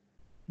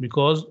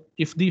 because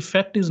if the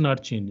effect is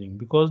not changing,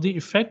 because the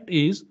effect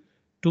is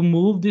to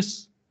move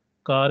this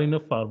car in a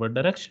forward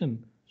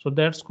direction. So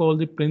that's called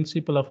the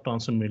principle of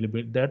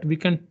transmissibility, that we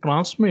can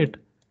transmit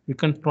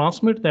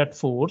that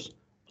force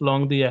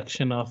along the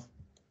action of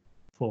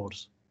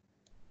force.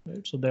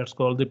 Right? So that's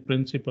called the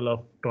principle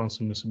of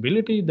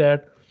transmissibility,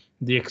 that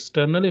the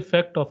external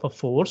effect of a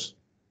force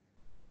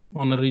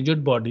on a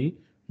rigid body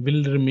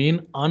will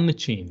remain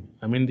unchanged.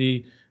 I mean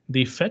the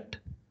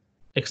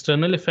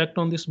external effect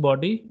on this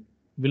body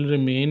will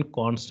remain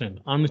constant,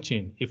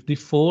 unchanged, if the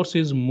force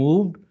is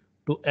moved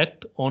to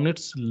act on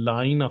its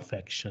line of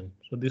action.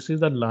 So this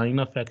is the line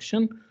of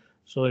action.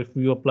 So if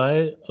you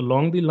apply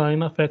along the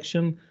line of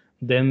action,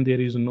 then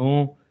there is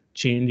no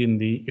change in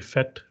the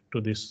effect to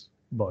this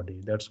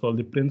body. That's called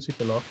the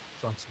principle of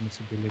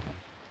transmissibility.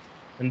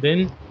 And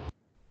then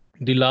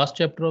the last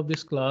chapter of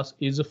this class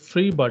is a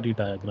free body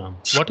diagram.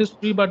 What is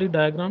free body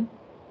diagram?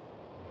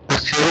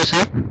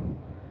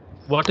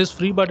 What is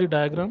free body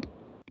diagram?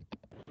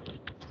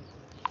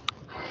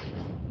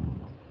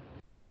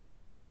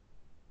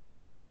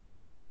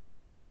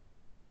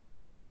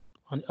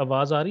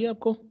 आवाज आ रही है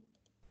आपको?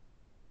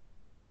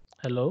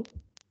 Hello.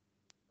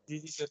 Ji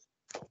sir.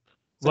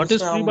 What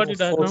is free body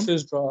diagram?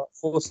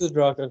 Forces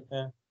draw करते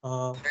हैं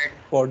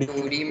body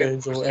पे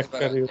जो act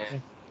कर रहे होते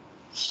हैं.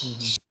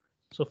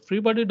 So free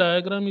body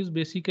diagram is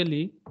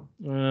basically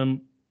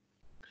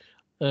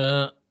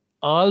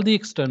all the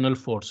external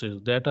forces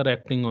that are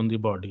acting on the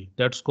body.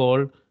 That's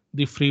called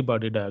the free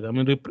body diagram.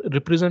 I mean,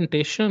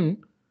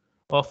 representation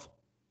of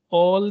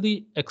all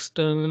the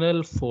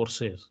external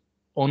forces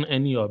on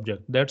any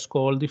object. That's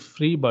called the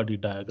free body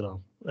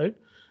diagram, right?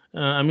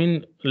 I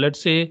mean,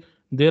 let's say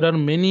there are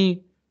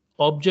many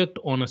objects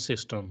on a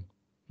system.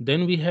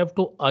 then we have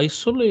to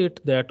isolate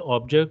that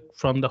object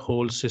from the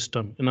whole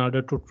system in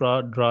order to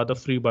draw the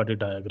free body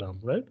diagram,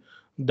 right?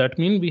 That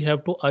means we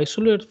have to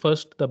isolate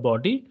first the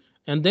body,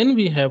 and then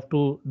we have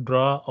to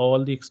draw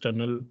all the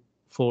external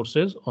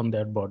forces on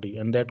that body,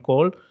 and that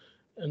called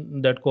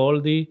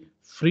the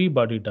free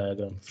body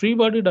diagram. Free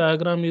body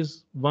diagram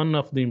is one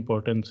of the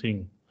important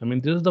thing. I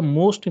mean, this is the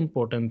most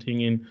important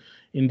thing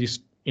in this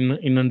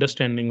in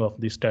understanding of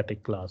the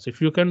static class.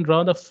 If you can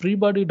draw the free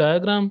body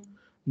diagram,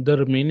 the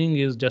remaining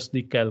is just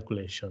the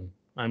calculation.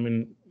 I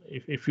mean,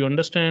 if you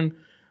understand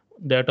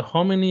that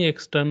how many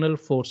external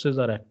forces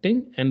are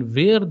acting and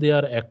where they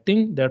are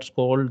acting, that's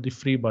called the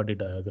free body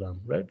diagram,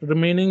 right?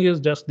 Remaining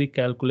is just the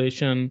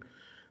calculation,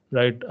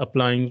 right?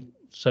 Applying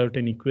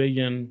certain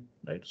equation,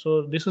 right?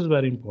 So this is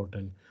very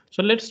important.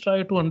 So let's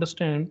try to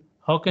understand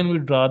how can we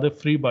draw the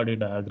free body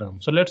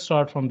diagram. So let's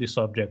start from this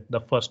object,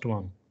 the first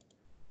one,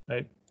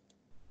 right?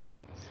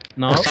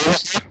 Now,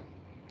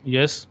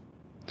 yes.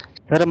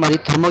 Sir हमारी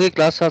thermo की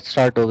class साथ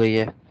start हो गई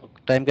है,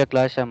 time क्या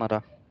class है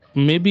हमारा?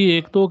 May be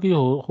एक तो की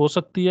हो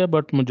सकती है,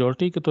 बट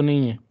मेजोरिटी की तो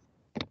नहीं है.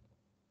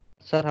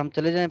 सर हम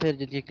चले जाएं फिर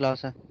जिनकी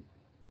क्लास है.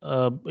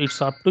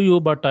 It's up to you,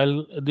 but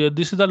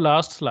this is the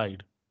last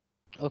slide.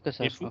 Okay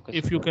sir.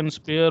 If you can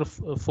spare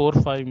 4 or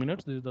 5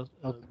 minutes, this is the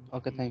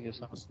okay, thank you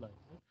sir. last slide.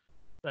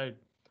 Right.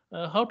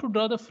 How to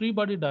draw the free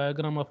body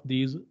diagram of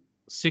these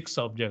 6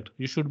 objects?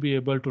 You should be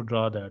able to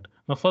draw that.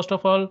 Now, first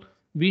of all,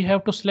 we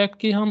have to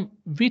select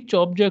which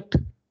object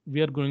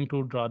we are going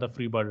to draw the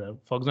free body diagram.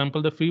 For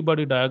example, the free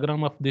body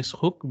diagram of this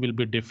hook will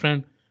be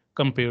different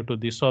compared to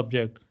this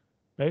object,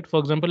 right? For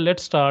example,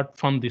 let's start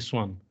from this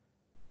one,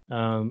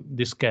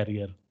 this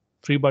carrier,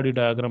 free body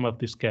diagram of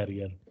this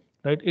carrier,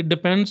 right? It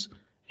depends.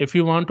 If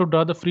you want to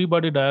draw the free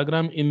body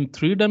diagram in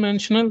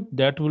 3-dimensional,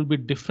 that will be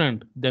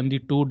different than the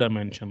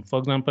 2-dimension. For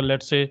example,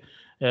 let's say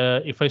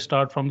if I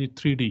start from the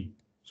 3D.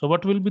 So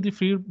what will be the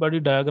free body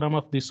diagram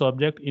of this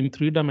object in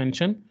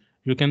 3-dimension?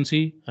 You can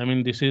see, I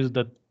mean, this is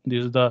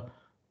the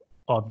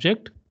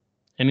object,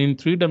 and in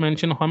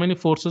 3-dimension, how many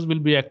forces will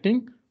be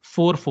acting?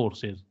 4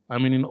 forces. I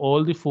mean, in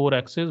all the 4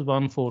 axes,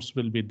 one force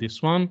will be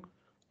this one,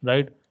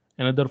 right?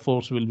 Another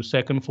force will be,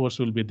 second force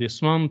will be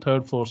this one,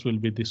 third force will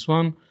be this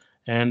one,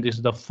 and this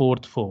is the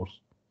 4th force,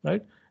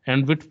 right?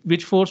 And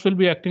which force will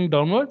be acting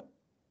downward?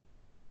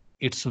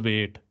 Its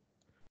weight.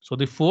 So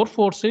the 4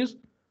 forces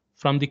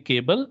from the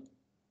cable,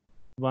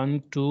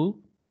 1, 2,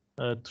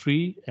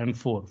 3, and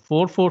 4.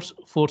 4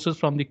 forces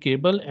from the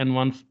cable and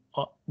 1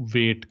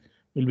 weight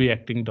will be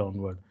acting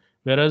downward.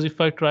 Whereas if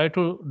I try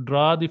to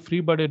draw the free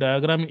body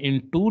diagram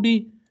in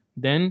 2D,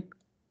 then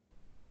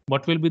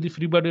what will be the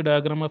free body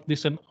diagram of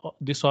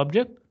this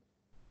object?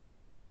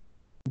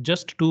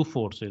 Just 2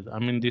 forces. I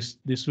mean,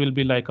 this will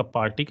be like a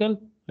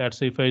particle. Let's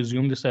say if I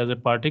assume this as a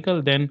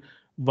particle, then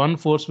 1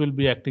 force will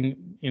be acting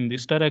in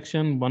this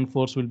direction, 1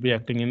 force will be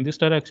acting in this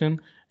direction,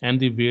 and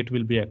the weight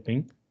will be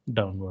acting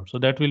downward. So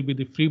that will be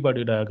the free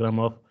body diagram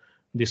of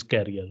this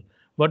carrier.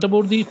 What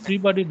about the free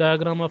body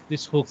diagram of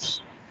this hook?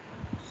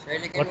 Sir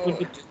लेकिन वो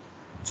जो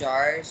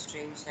 4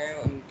 strings हैं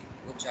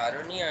वो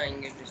चारों नहीं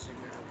आएंगे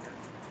distribute होकर?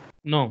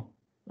 No.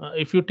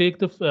 If you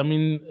take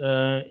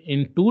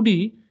in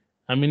 2D,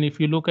 I mean, if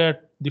you look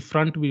at the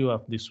front view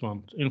of this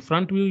one, in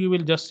front view, you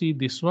will just see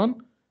this one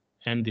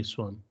and this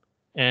one,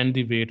 and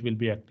the weight will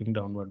be acting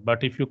downward.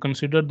 But if you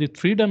consider the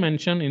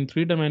 3-dimension, in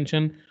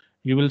 3-dimension,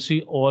 you will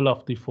see all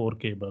of the 4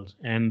 cables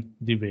and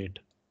the weight,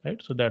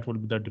 right? So that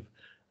would be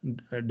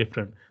the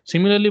different.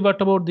 Similarly,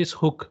 what about this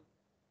hook?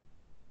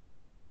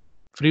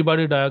 Free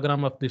body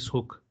diagram of this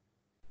hook.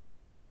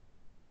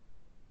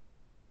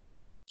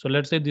 So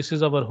let's say this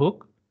is our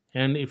hook,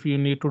 and if you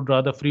need to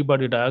draw the free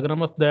body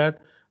diagram of that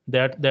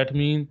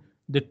means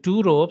the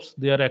 2 ropes,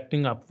 they are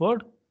acting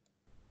upward,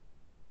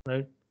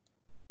 right?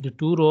 The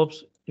 2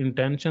 ropes in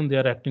tension, they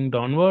are acting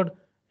downward,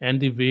 and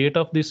the weight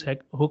of this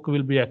hook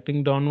will be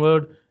acting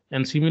downward.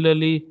 And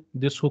similarly,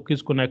 this hook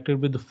is connected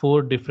with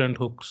 4 different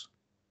hooks,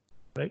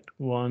 right?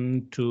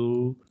 1,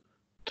 2,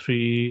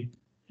 3,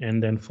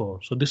 and then 4.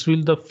 So this will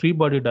be the free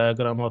body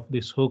diagram of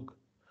this hook,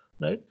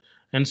 right?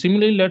 And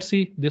similarly, let's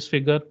see this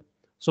figure.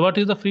 So what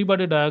is the free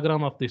body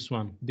diagram of this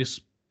one? This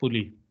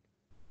pulley.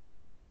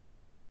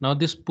 Now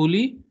this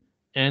pulley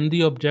and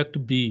the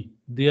object B,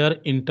 they are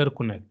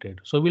interconnected.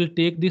 So we'll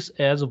take this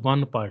as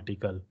one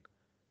particle,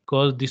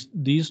 because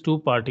these 2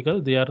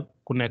 particles, they are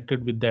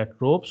connected with that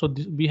rope. So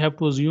we have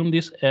to assume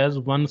this as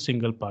one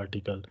single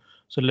particle.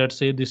 So let's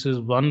say this is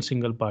one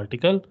single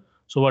particle.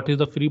 So what is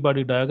the free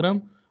body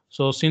diagram?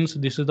 So since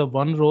this is the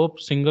one rope,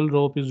 single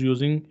rope is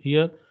using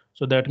here.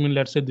 So that means,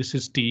 let's say this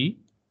is T.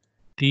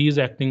 T is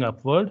acting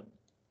upward,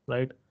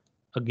 right?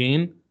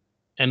 Again,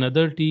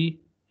 another T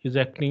is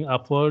acting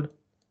upward,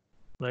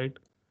 right?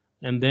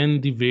 And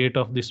then the weight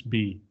of this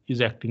B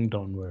is acting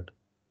downward,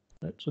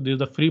 right? So this is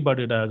the free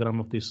body diagram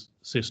of this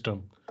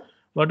system.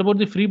 What about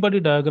the free body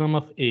diagram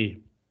of A?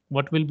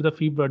 What will be the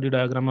free body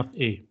diagram of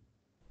A?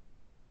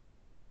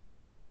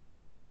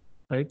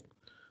 Right?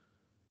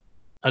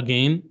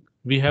 Again,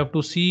 we have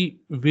to see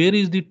where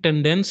is the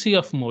tendency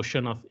of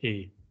motion of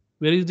A.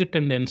 Where is the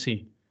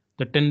tendency?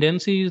 The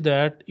tendency is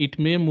that it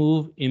may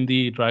move in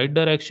the right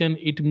direction,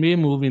 it may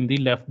move in the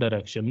left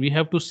direction. We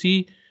have to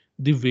see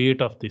the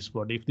weight of this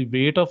body. If the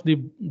weight of the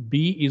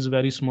B is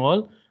very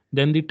small,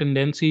 then the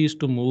tendency is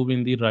to move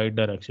in the right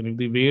direction. If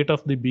the weight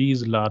of the B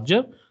is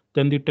larger,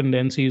 then the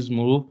tendency is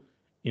move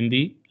in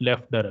the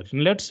left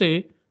direction. Let's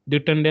say the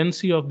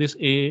tendency of this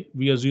A,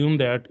 we assume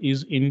that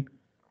is in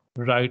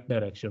right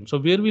direction. So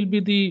where will be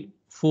the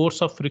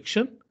force of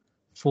friction?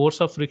 Force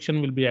of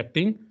friction will be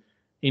acting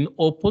in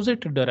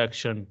opposite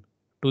direction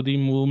to the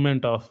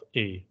movement of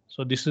A.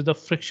 So this is the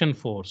friction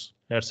force.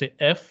 Let's say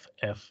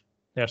FF.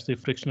 That's the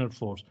frictional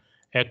force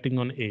acting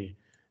on A.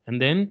 And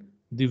then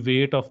the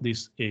weight of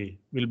this A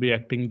will be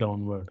acting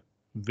downward.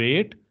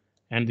 Weight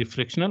and the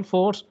frictional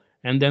force,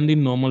 and then the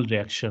normal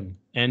reaction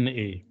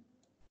NA.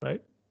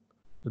 Right?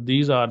 So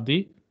this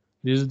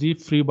is the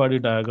free body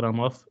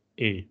diagram of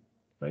A.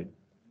 Right?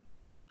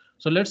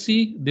 So let's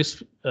see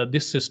this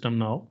system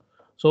now.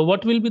 So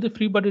what will be the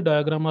free body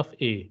diagram of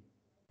A?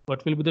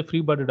 What will be the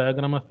free body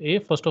diagram of A?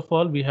 First of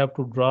all, we have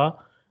to draw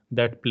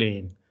that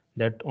plane.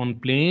 That on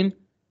plane,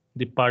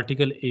 the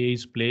particle A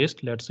is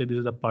placed. Let's say this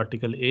is the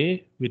particle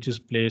A, which is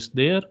placed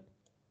there,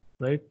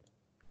 right?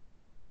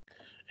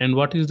 And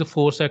what is the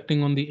force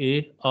acting on the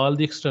A? All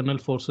the external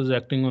forces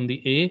acting on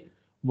the A.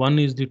 One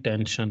is the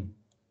tension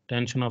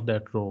of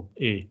that rope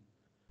A.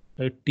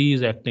 Right? T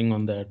is acting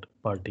on that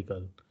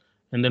particle.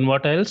 And then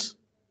what else?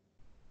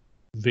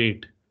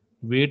 Weight.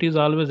 Weight is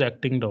always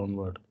acting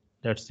downward.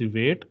 That's the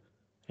weight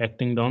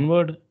acting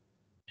downward.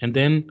 And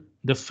then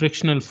the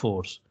frictional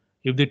force.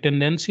 If the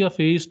tendency of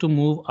A is to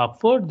move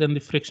upward, then the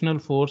frictional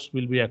force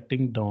will be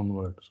acting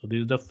downward. So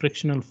this is the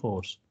frictional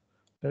force,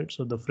 right?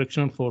 So the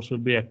frictional force will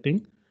be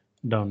acting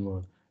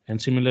downward.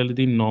 And similarly,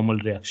 the normal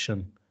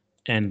reaction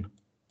N,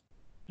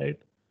 right?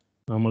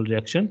 Normal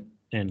reaction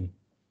N.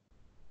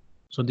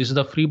 So this is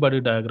the free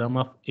body diagram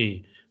of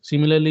A.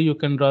 Similarly, you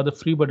can draw the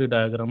free body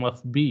diagram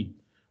of B,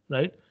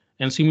 right?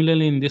 And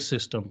similarly in this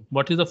system,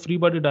 what is the free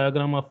body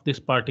diagram of this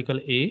particle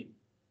A,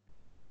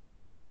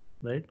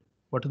 right?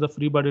 What is the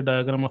free body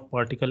diagram of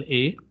particle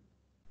A?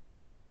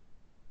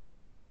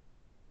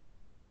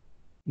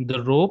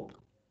 The rope,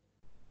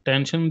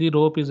 tension in the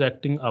rope is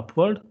acting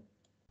upward,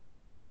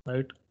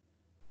 right?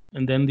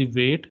 And then the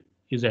weight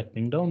is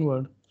acting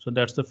downward. So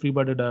that's the free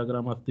body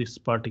diagram of this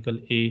particle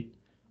A.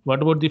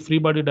 What about the free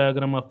body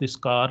diagram of this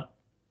car?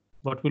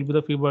 What will be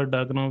the free body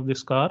diagram of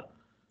this car?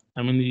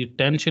 I mean the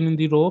tension in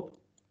the rope,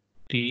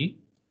 T,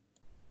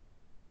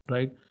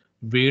 right?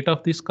 Weight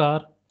of this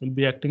car will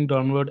be acting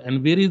downward.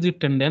 And where is the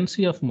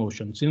tendency of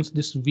motion? Since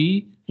this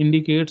V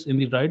indicates in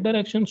the right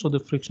direction, so the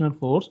frictional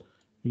force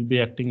will be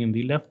acting in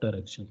the left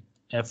direction,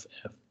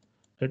 FF,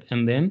 right?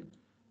 And then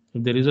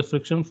if there is a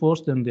friction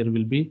force, then there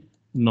will be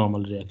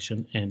normal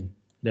reaction N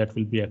that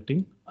will be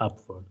acting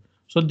upward.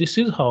 So this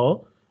is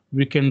how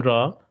we can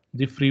draw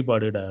the free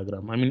body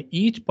diagram. I mean,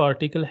 each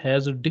particle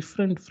has a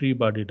different free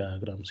body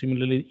diagram.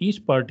 Similarly,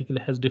 each particle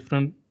has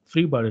different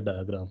free body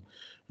diagram.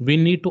 We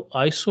need to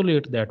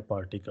isolate that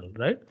particle,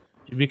 right?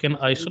 We can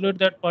isolate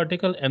that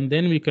particle and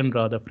then we can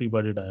draw the free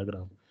body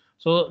diagram.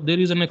 So there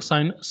is an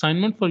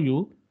assignment for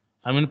you.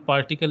 I mean,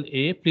 particle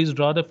A, please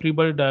draw the free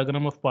body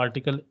diagram of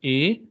particle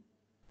A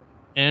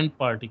and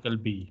particle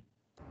B,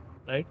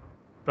 right?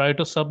 Try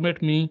to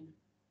submit me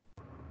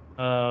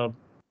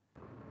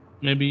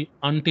maybe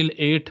until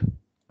 8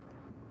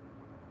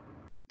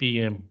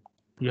 p.m.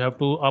 You have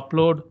to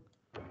upload,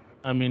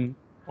 I mean,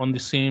 on the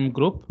same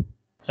group,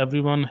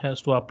 everyone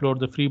has to upload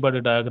the free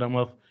body diagram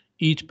of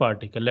each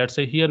particle. Let's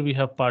say here we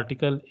have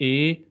particle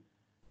A,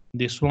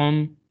 this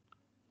one,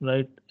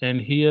 right?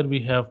 And here we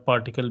have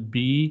particle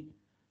B,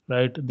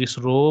 right? This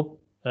rope,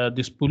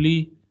 this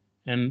pulley,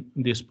 and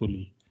this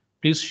pulley.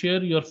 Please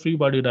share your free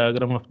body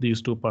diagram of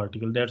these two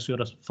particles. That's your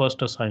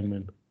first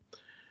assignment,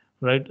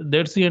 right?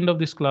 That's the end of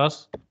this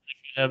class.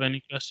 If you have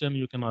any question,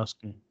 you can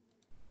ask me.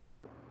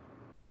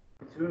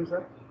 Excuse me,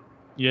 sir.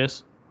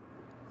 Yes.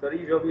 Sir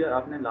ये जो भी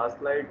आपने last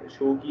slide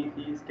show की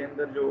थी, इसके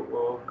अंदर जो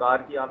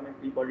car की आपने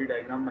फ्री बॉडी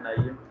डायग्राम बनाई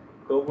है,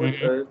 तो वो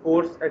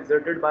फोर्स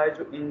एक्सर्टेड बाय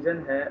जो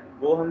इंजन है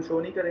वो हम शो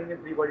नहीं करेंगे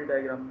फ्री बॉडी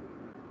डायग्राम में?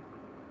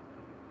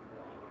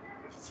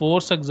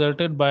 Force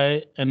exerted by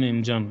N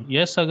engine,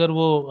 yes, अगर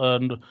वो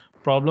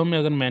प्रॉब्लम में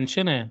अगर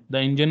मेंशन है the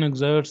engine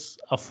exerts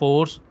a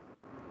force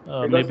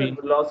may be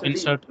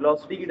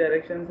velocity की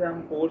डायरेक्शन से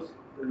हम फोर्स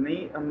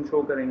नहीं हम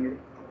शो करेंगे,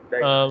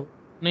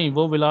 नहीं,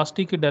 वो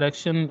वेलोसिटी की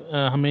डायरेक्शन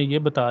हमें ये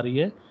बता रही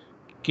है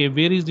कि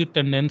where is the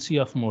tendency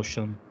of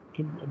motion,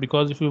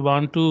 because if you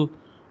want to,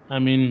 I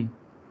mean,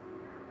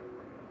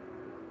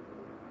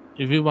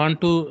 if you want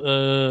to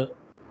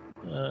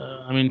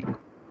I mean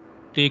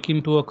take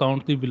into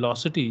account the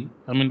velocity,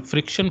 I mean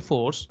friction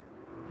force,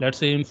 let's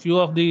say in few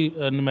of the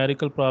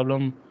numerical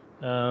problem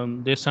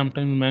they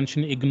sometimes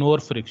mention ignore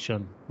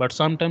friction, but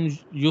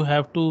sometimes you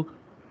have to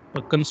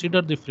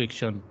consider the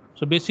friction.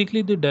 So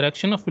basically the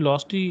direction of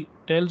velocity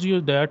tells you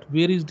that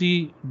where is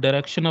the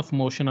direction of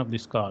motion of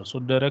this car. So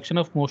direction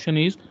of motion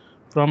is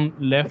from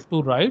left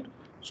to right.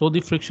 So the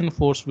friction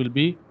force will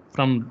be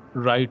from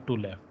right to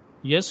left.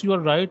 Yes, you are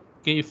right.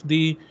 Okay, if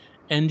the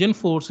engine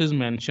force is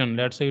mentioned,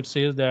 let's say it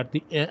says that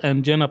the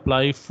engine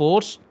apply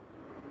force,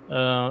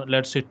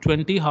 let's say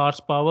 20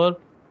 horsepower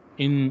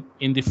in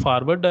the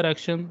forward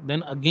direction,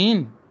 then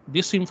again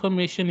this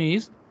information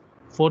is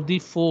for the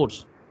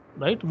force,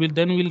 right?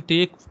 We'll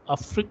take a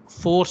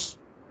force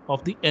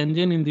of the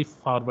engine in the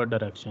forward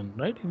direction,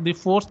 right?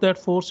 If the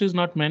force is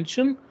not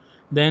mentioned,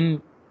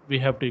 then we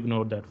have to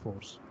ignore that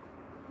force,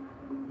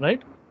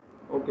 right?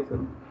 Okay, sir.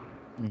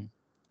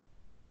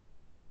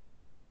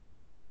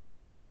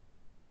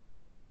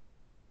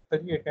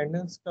 Sir ये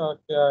attendance का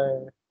क्या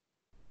है?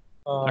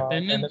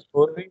 Attendance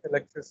हो रही है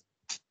lectures?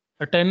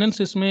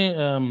 Attendance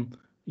इसमें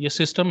ये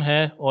system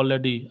है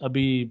ऑलरेडी,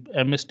 अभी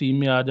MS टीम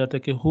में आ जाता है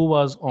कि who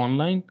was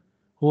online,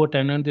 who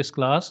attended this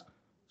class,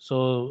 so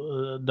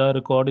the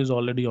record is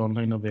already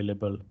online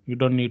available. You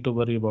don't need to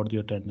worry about the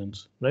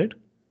attendance, right?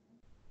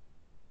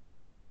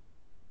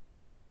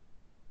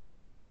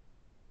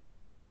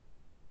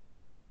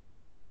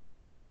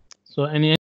 So any